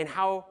in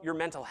how your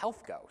mental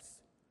health goes.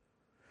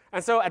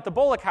 And so at the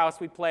Bullock House,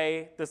 we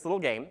play this little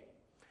game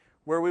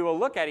where we will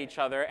look at each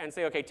other and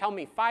say, okay, tell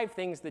me 5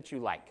 things that you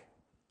like.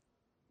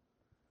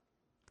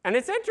 And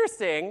it's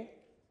interesting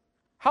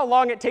how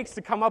long it takes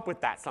to come up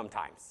with that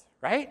sometimes,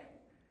 right?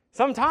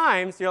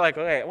 Sometimes you're like,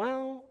 okay,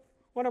 well,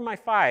 what are my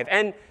 5?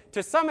 And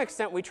to some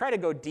extent, we try to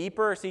go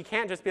deeper, so you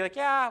can't just be like,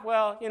 yeah,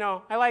 well,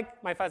 I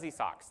like my fuzzy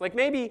socks.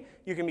 Maybe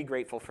you can be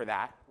grateful for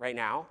that right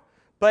now.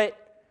 But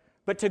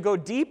to go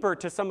deeper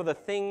to some of the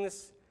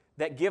things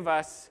that give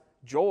us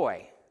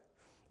joy.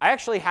 I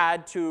actually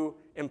had to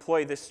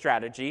employ this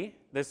strategy,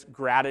 this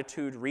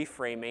gratitude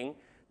reframing,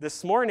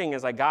 this morning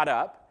as I got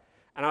up,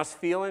 and I was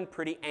feeling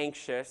pretty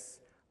anxious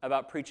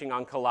about preaching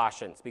on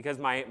Colossians, because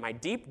my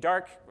deep,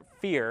 dark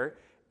fear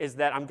is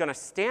that I'm going to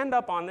stand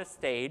up on this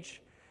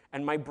stage,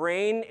 and my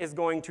brain is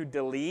going to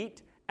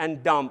delete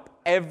and dump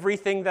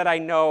everything that I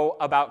know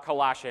about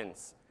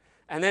Colossians.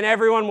 And then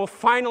everyone will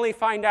finally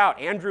find out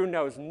Andrew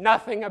knows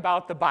nothing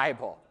about the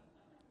Bible.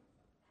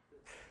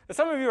 And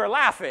some of you are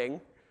laughing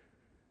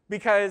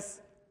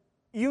because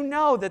you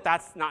know that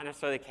that's not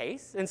necessarily the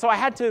case. And so I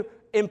had to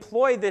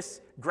employ this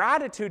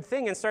gratitude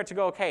thing and start to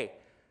go, okay,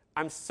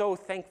 I'm so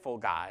thankful,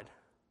 God,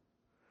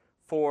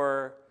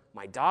 for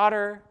my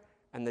daughter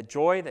and the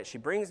joy that she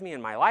brings me in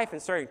my life,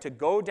 and starting to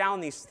go down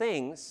these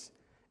things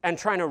and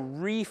trying to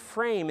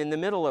reframe in the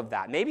middle of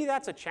that. Maybe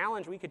that's a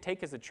challenge we could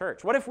take as a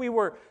church. What if we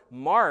were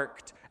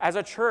marked as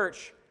a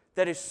church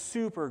that is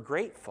super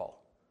grateful?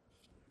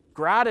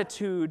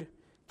 Gratitude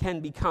can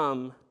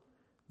become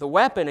the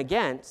weapon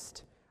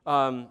against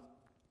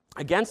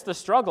the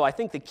struggle. I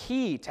think the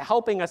key to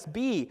helping us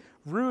be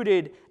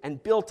rooted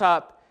and built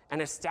up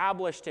and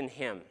established in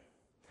Him.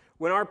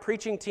 When our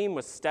preaching team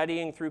was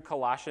studying through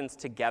Colossians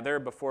together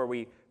before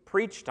we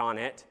preached on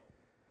it,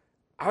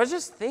 I was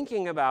just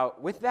thinking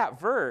about, with that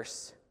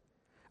verse,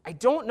 I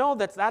don't know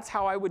that that's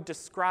how I would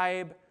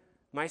describe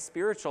my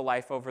spiritual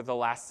life over the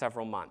last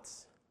several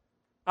months.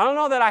 I don't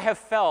know that I have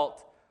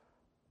felt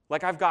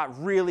like I've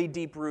got really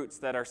deep roots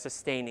that are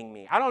sustaining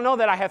me. I don't know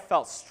that I have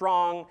felt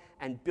strong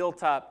and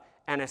built up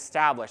and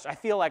established. I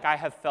feel like I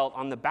have felt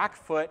on the back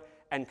foot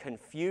and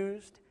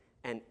confused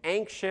and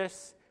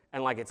anxious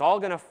and like it's all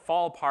going to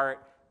fall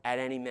apart at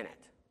any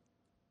minute.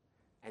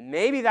 And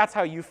maybe that's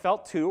how you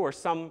felt too, or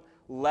some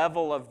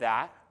level of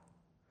that.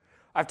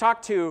 I've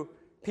talked to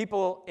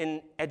people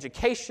in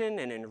education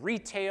and in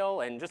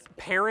retail and just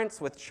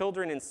parents with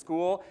children in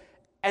school,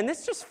 and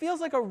this just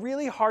feels like a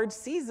really hard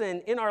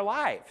season in our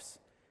lives.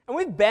 And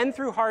we've been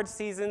through hard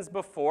seasons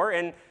before,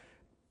 and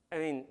I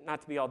mean,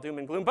 not to be all doom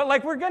and gloom, but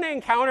like we're going to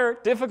encounter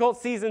difficult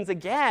seasons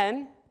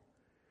again.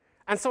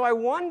 And so I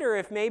wonder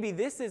if maybe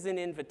this is an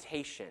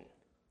invitation.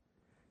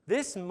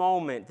 This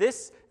moment,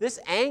 this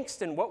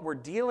angst and what we're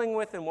dealing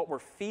with and what we're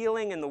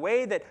feeling and the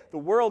way that the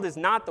world is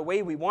not the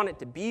way we want it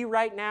to be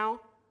right now,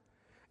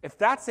 if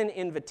that's an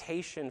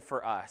invitation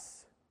for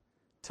us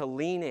to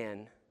lean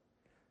in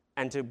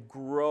and to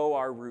grow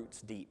our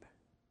roots deep.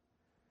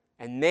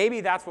 And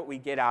maybe that's what we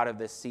get out of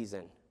this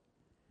season,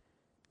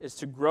 is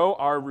to grow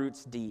our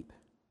roots deep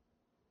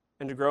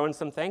and to grow in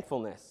some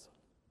thankfulness.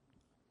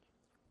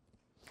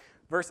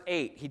 Verse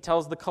 8, he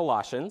tells the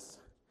Colossians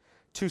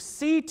to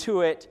see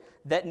to it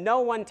that no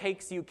one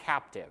takes you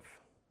captive.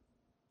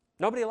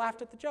 Nobody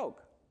laughed at the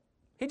joke.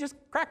 He just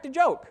cracked a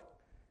joke.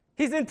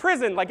 He's in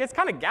prison, like it's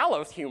kind of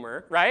gallows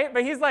humor, right?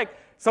 But he's like,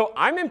 so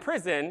I'm in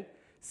prison,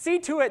 see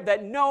to it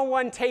that no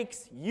one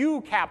takes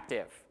you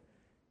captive.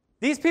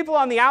 These people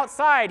on the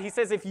outside, he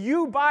says, if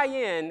you buy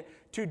in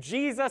to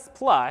Jesus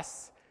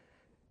plus,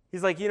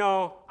 he's like,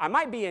 I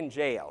might be in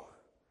jail,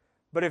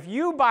 but if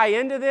you buy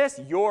into this,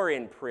 you're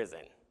in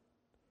prison.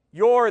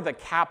 You're the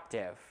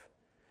captive.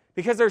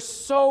 Because there's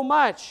so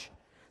much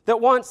that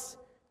wants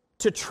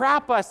to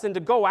trap us and to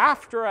go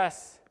after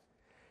us.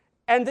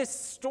 And this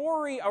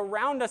story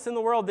around us in the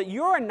world that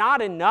you're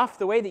not enough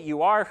the way that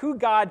you are, who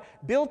God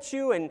built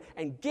you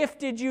and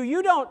gifted you,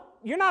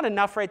 you're not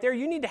enough right there.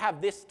 You need to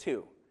have this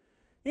too.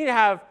 You need to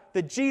have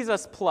the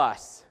Jesus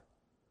plus.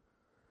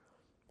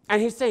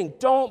 And he's saying,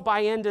 don't buy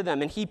into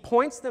them. And he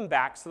points them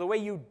back. So the way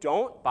you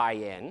don't buy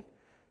in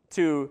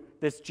to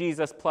this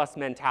Jesus plus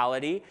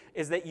mentality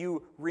is that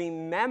you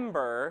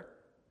remember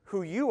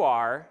who you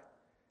are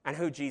and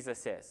who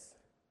Jesus is,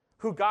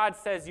 who God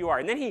says you are.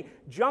 And then he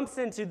jumps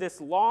into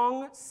this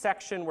long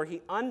section where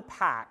he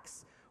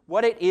unpacks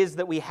what it is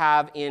that we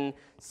have in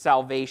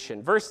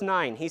salvation. Verse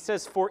 9, he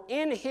says, for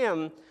in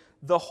him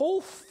the whole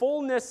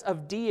fullness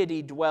of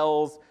deity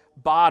dwells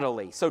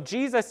bodily. So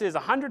Jesus is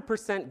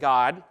 100%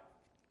 God,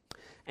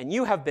 and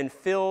you have been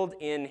filled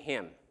in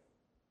him.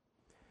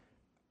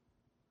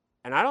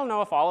 And I don't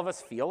know if all of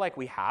us feel like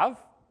we have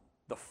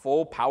the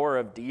full power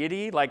of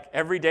deity, like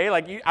every day.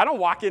 I don't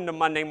walk into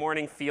Monday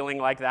morning feeling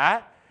like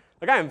that.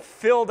 Like I am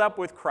filled up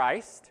with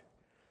Christ.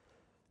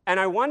 And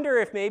I wonder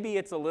if maybe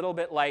it's a little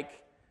bit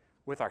like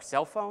with our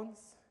cell phones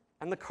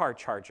and the car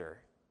charger.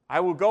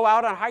 I will go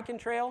out on a hiking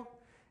trail,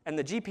 and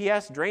the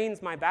GPS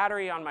drains my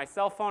battery on my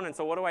cell phone, and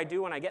so what do I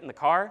do when I get in the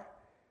car?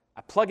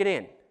 I plug it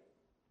in.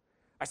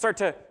 I start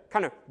to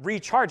kind of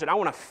recharge it. I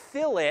want to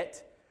fill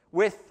it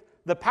with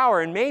the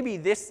power, and maybe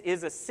this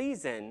is a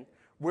season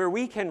where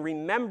we can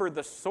remember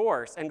the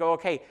source and go,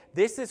 okay,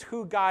 this is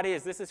who God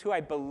is. This is who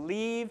I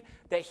believe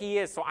that he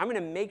is. So I'm going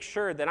to make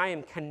sure that I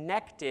am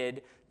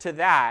connected to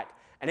that.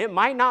 And it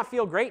might not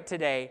feel great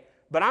today,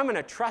 but I'm going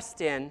to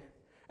trust in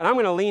and I'm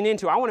going to lean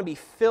into. I want to be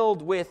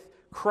filled with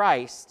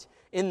Christ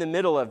in the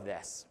middle of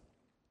this.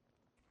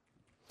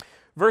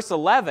 Verse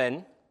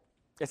 11,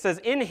 it says,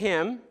 in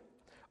him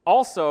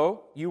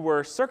also you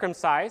were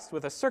circumcised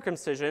with a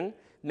circumcision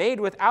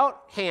made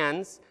without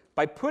hands,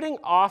 by putting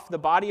off the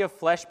body of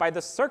flesh by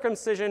the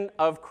circumcision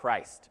of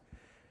Christ.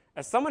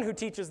 As someone who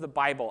teaches the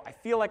Bible, I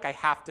feel like I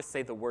have to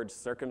say the word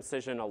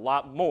circumcision a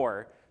lot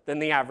more than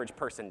the average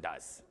person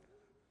does.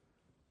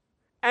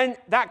 And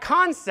that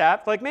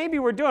concept, like maybe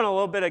we're doing a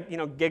little bit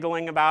of,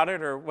 giggling about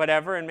it or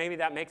whatever, and maybe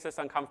that makes us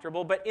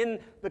uncomfortable. But in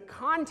the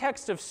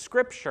context of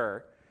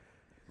Scripture,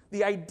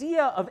 the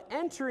idea of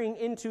entering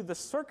into the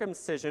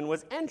circumcision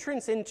was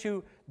entrance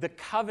into the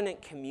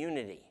covenant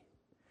community.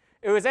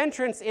 It was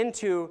entrance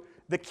into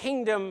the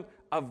kingdom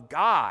of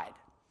God.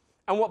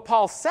 And what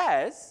Paul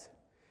says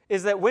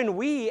is that when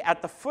we,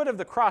 at the foot of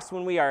the cross,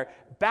 when we are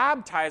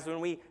baptized, when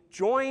we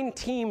join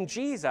Team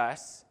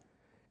Jesus,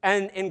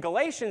 and in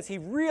Galatians, he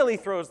really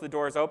throws the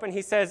doors open.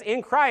 He says,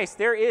 in Christ,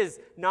 there is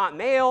not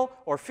male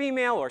or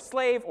female or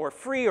slave or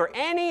free or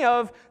any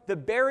of the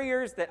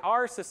barriers that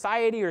our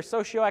society or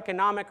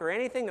socioeconomic or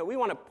anything that we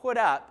want to put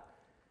up,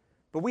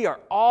 but we are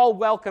all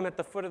welcome at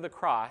the foot of the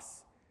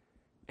cross.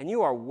 And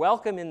you are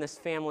welcome in this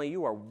family.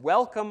 You are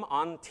welcome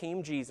on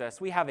Team Jesus.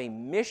 We have a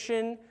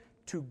mission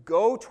to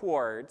go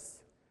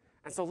towards,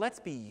 and so let's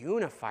be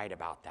unified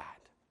about that.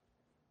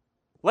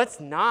 Let's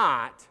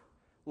not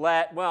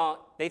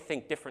they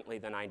think differently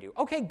than I do.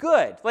 Okay,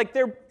 good. Like,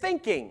 they're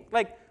thinking.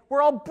 Like,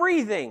 we're all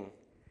breathing.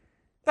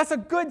 That's a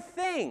good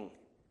thing.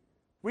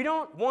 We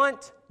don't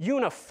want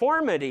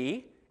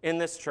uniformity in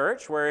this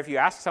church where if you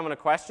ask someone a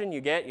question,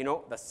 you get,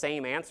 the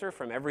same answer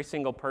from every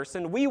single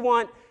person. We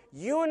want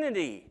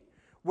unity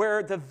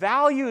where the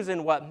values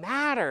and what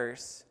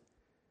matters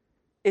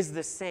is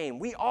the same.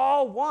 We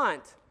all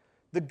want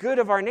the good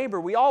of our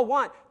neighbor. We all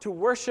want to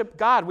worship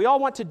God. We all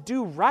want to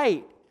do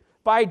right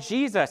by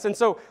Jesus. And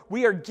so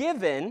we are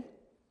given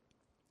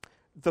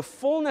the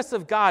fullness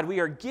of God. We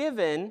are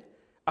given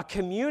a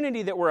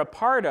community that we're a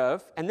part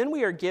of, and then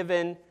we are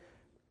given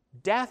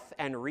death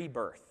and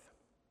rebirth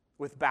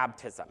with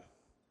baptism.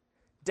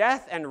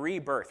 Death and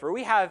rebirth, where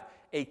we have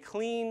a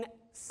clean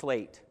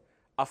slate,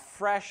 a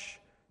fresh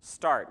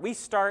start. We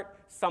start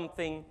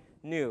something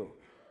new.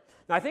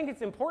 Now, I think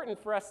it's important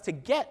for us to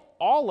get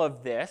all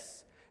of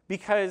this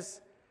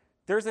because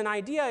there's an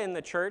idea in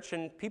the church,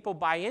 and people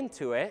buy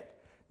into it,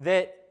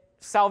 that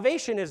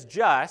salvation is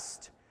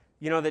just,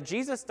 that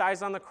Jesus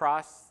dies on the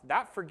cross,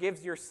 that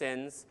forgives your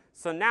sins,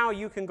 so now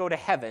you can go to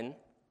heaven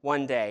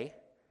one day.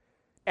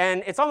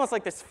 And it's almost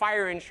like this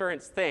fire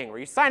insurance thing where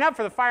you sign up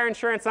for the fire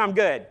insurance and I'm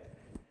good.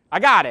 I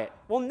got it.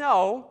 Well,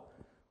 no.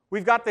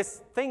 We've got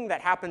this thing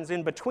that happens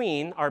in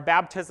between our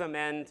baptism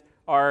and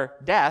our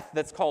death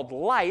that's called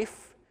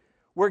life,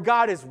 where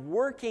God is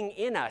working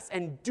in us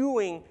and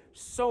doing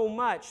so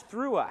much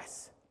through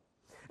us.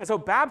 And so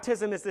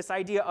baptism is this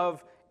idea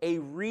of a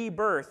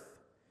rebirth.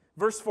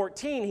 Verse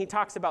 14, he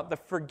talks about the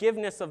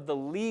forgiveness of the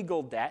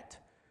legal debt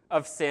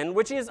of sin,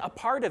 which is a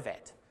part of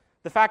it.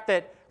 The fact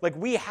that,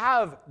 we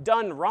have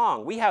done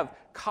wrong. We have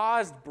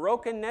caused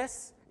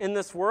brokenness in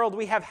this world.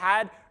 We have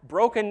had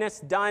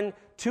brokenness done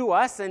to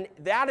us, and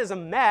that is a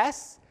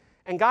mess,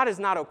 and God is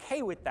not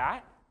okay with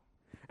that.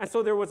 And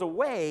so there was a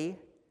way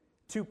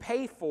to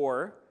pay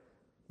for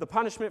the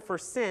punishment for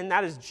sin.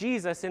 That is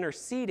Jesus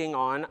interceding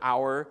on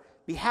our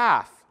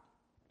behalf.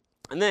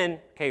 And then,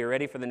 okay, you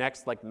ready for the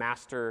next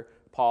Master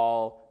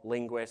Paul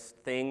linguist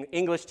thing?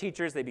 English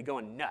teachers, they'd be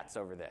going nuts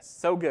over this.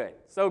 So good,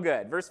 so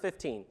good. Verse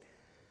 15.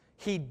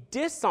 He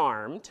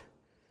disarmed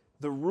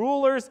the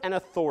rulers and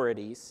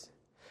authorities,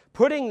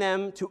 putting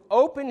them to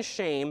open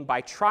shame by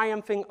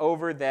triumphing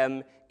over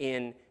them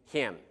in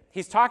him.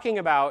 He's talking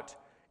about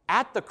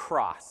at the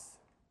cross,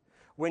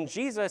 when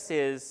Jesus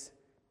is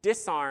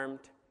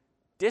disarmed,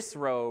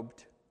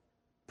 disrobed,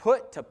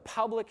 put to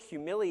public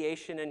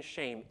humiliation and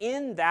shame.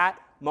 In that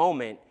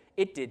moment,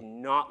 it did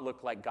not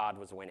look like God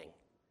was winning.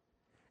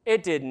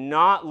 It did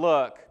not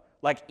look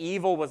like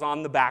evil was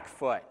on the back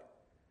foot.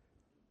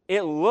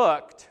 It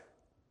looked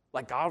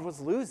like God was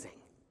losing.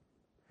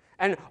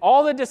 And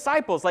all the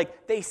disciples,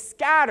 they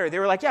scattered. They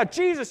were like, yeah,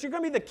 Jesus, you're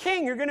going to be the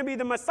king. You're going to be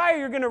the Messiah.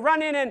 You're going to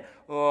run in and,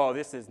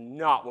 this is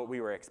not what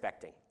we were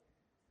expecting.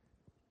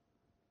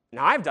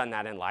 Now, I've done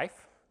that in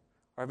life.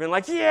 Or I've been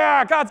like,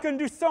 yeah, God's going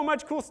to do so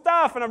much cool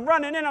stuff, and I'm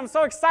running in, I'm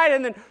so excited,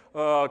 and then,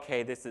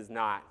 okay, this is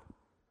not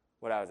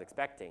what I was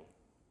expecting.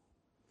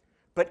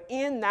 But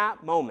in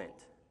that moment,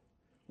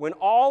 when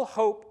all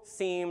hope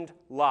seemed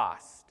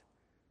lost,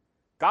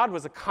 God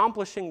was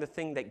accomplishing the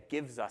thing that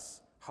gives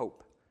us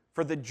hope.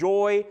 For the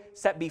joy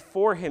set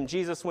before him,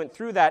 Jesus went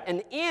through that,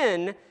 and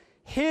in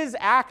his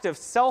act of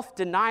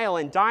self-denial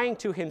and dying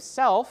to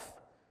himself,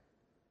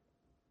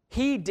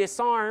 he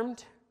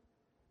disarmed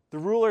the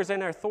rulers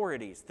and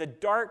authorities, the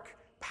dark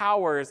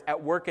powers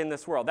at work in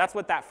this world. That's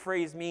what that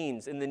phrase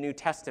means in the New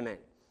Testament.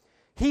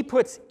 He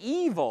puts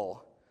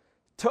evil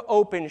to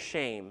open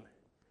shame,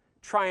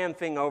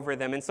 triumphing over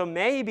them. And so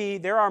maybe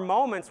there are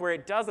moments where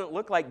it doesn't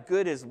look like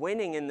good is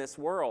winning in this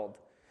world,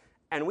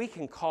 and we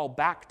can call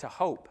back to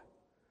hope.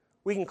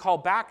 We can call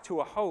back to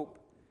a hope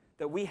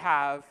that we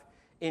have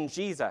in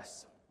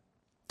Jesus.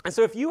 And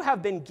so if you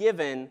have been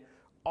given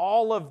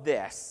all of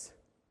this,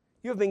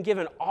 you have been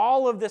given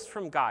all of this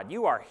from God.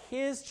 You are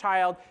his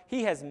child.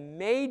 He has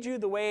made you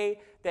the way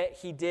that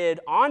he did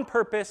on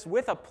purpose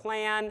with a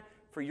plan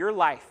for your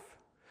life.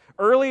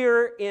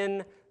 Earlier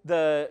in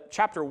the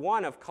chapter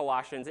 1 of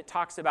Colossians, it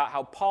talks about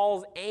how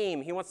Paul's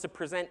aim, he wants to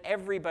present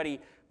everybody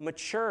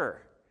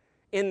mature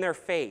in their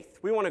faith.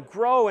 We want to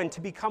grow and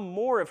to become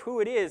more of who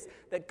it is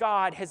that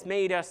God has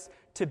made us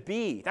to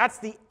be. That's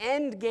the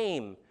end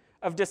game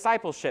of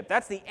discipleship.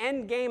 That's the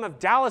end game of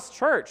Dallas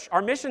Church.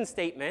 Our mission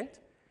statement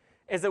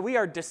is that we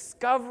are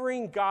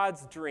discovering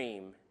God's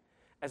dream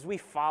as we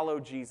follow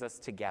Jesus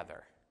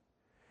together.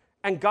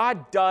 And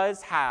God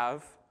does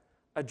have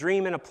a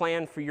dream and a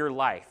plan for your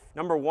life.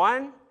 Number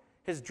one,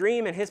 his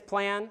dream and his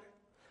plan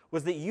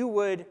was that you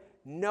would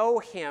know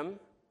him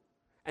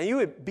and you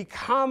would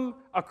become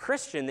a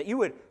Christian, that you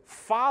would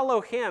follow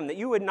him, that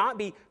you would not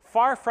be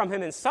far from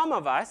him. And some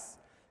of us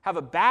have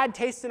a bad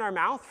taste in our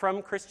mouth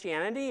from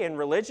Christianity and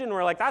religion.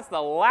 We're like, that's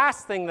the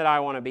last thing that I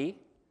want to be.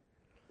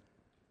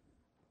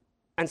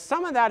 And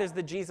some of that is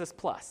the Jesus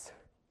plus.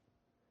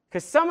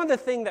 Because some of the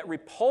thing that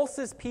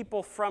repulses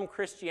people from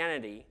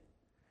Christianity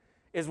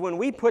is when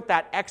we put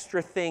that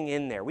extra thing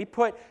in there. We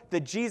put the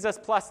Jesus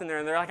plus in there,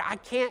 and they're like, I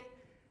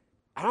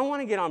don't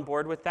want to get on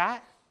board with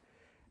that.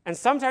 And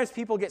sometimes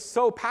people get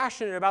so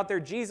passionate about their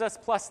Jesus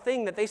plus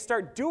thing that they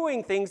start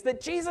doing things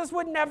that Jesus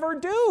would never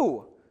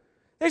do.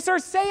 They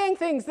start saying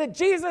things that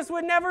Jesus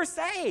would never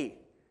say.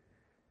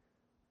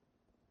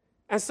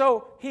 And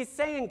so he's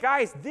saying,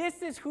 guys,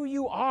 this is who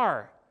you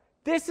are.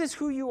 This is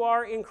who you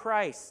are in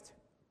Christ.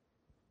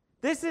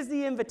 This is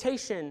the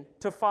invitation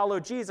to follow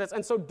Jesus.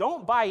 And so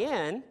don't buy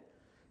in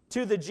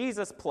to the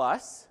Jesus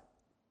plus,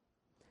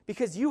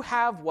 because you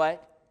have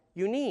what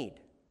you need.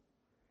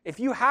 If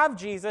you have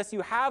Jesus,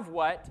 you have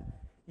what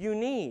you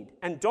need.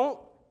 And don't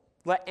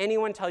let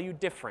anyone tell you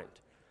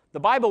different. The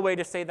Bible way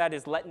to say that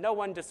is let no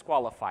one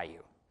disqualify you.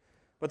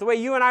 But the way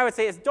you and I would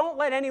say is don't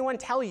let anyone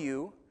tell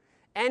you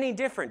any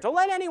different. Don't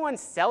let anyone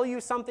sell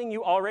you something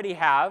you already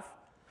have.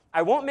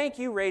 I won't make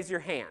you raise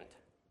your hand.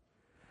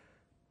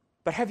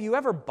 But have you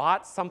ever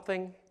bought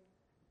something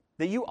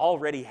that you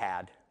already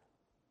had?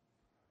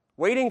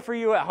 Waiting for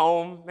you at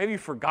home, maybe you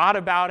forgot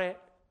about it.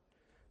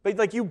 But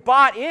like you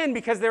bought in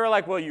because they were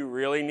like, well, you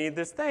really need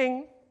this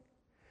thing.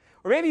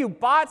 Or maybe you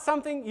bought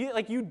something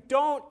you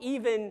don't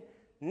even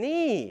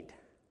need.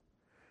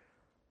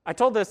 I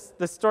told this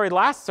story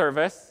last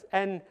service,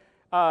 and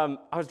I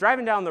was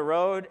driving down the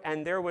road,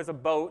 and there was a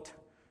boat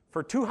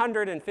for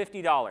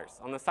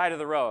 $250 on the side of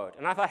the road.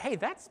 And I thought, hey,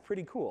 that's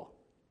pretty cool.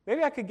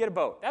 Maybe I could get a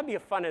boat. That'd be a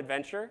fun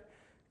adventure.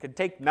 Could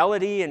take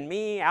Melody and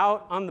me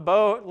out on the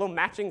boat, little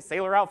matching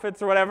sailor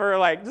outfits or whatever,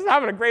 like just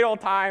having a great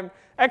old time,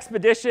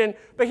 expedition.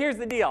 But here's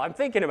the deal. I'm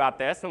thinking about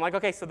this. And I'm like,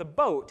 okay, so the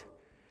boat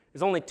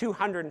is only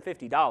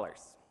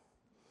 $250.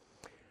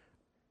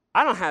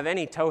 I don't have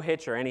any tow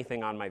hitch or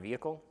anything on my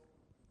vehicle.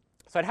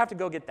 So I'd have to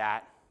go get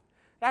that.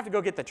 I'd have to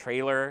go get the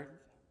trailer.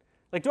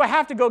 Like, do I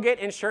have to go get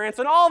insurance?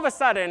 And all of a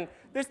sudden,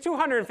 this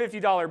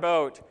 $250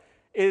 boat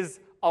is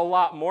a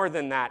lot more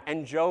than that.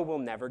 And Joe will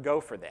never go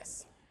for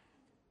this.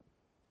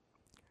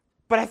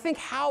 But I think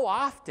how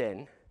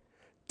often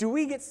do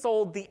we get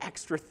sold the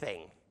extra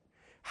thing?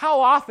 How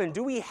often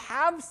do we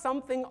have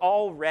something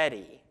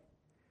already,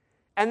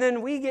 and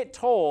then we get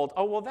told,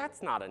 oh, well,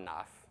 that's not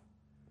enough.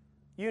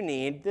 You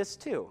need this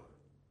too.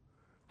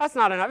 That's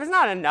not enough. It's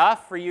not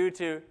enough for you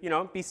to,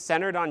 be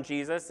centered on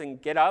Jesus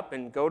and get up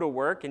and go to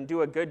work and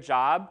do a good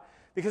job,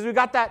 because we've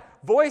got that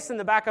voice in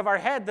the back of our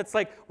head that's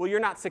like, well, you're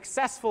not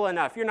successful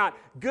enough. You're not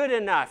good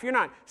enough. You're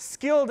not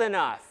skilled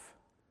enough.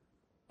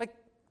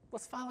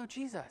 Let's follow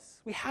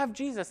Jesus. We have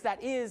Jesus.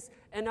 That is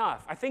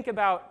enough. I think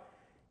about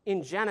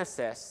in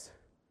Genesis,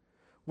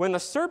 when the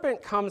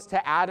serpent comes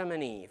to Adam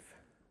and Eve,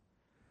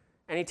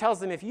 and he tells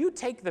them, if you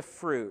take the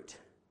fruit,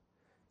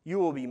 you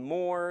will be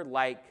more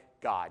like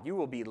God. You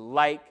will be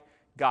like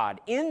God.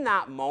 In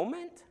that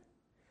moment,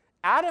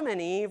 Adam and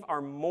Eve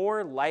are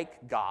more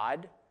like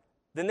God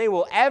than they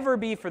will ever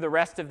be for the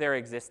rest of their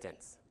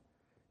existence.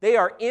 They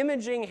are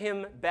imaging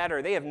him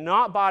better. They have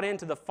not bought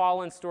into the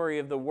fallen story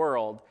of the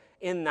world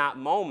in that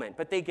moment,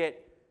 but they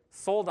get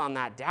sold on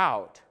that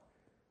doubt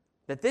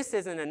that this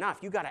isn't enough.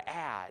 You got to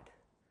add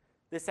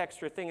this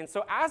extra thing. And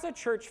so as a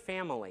church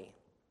family,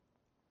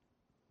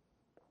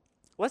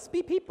 let's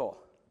be people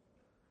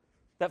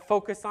that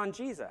focus on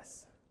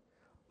Jesus.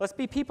 Let's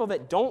be people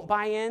that don't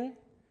buy in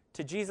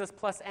to Jesus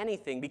plus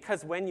anything,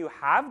 because when you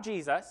have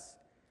Jesus,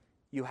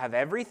 you have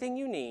everything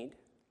you need,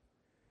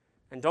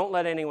 and don't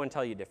let anyone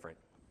tell you different.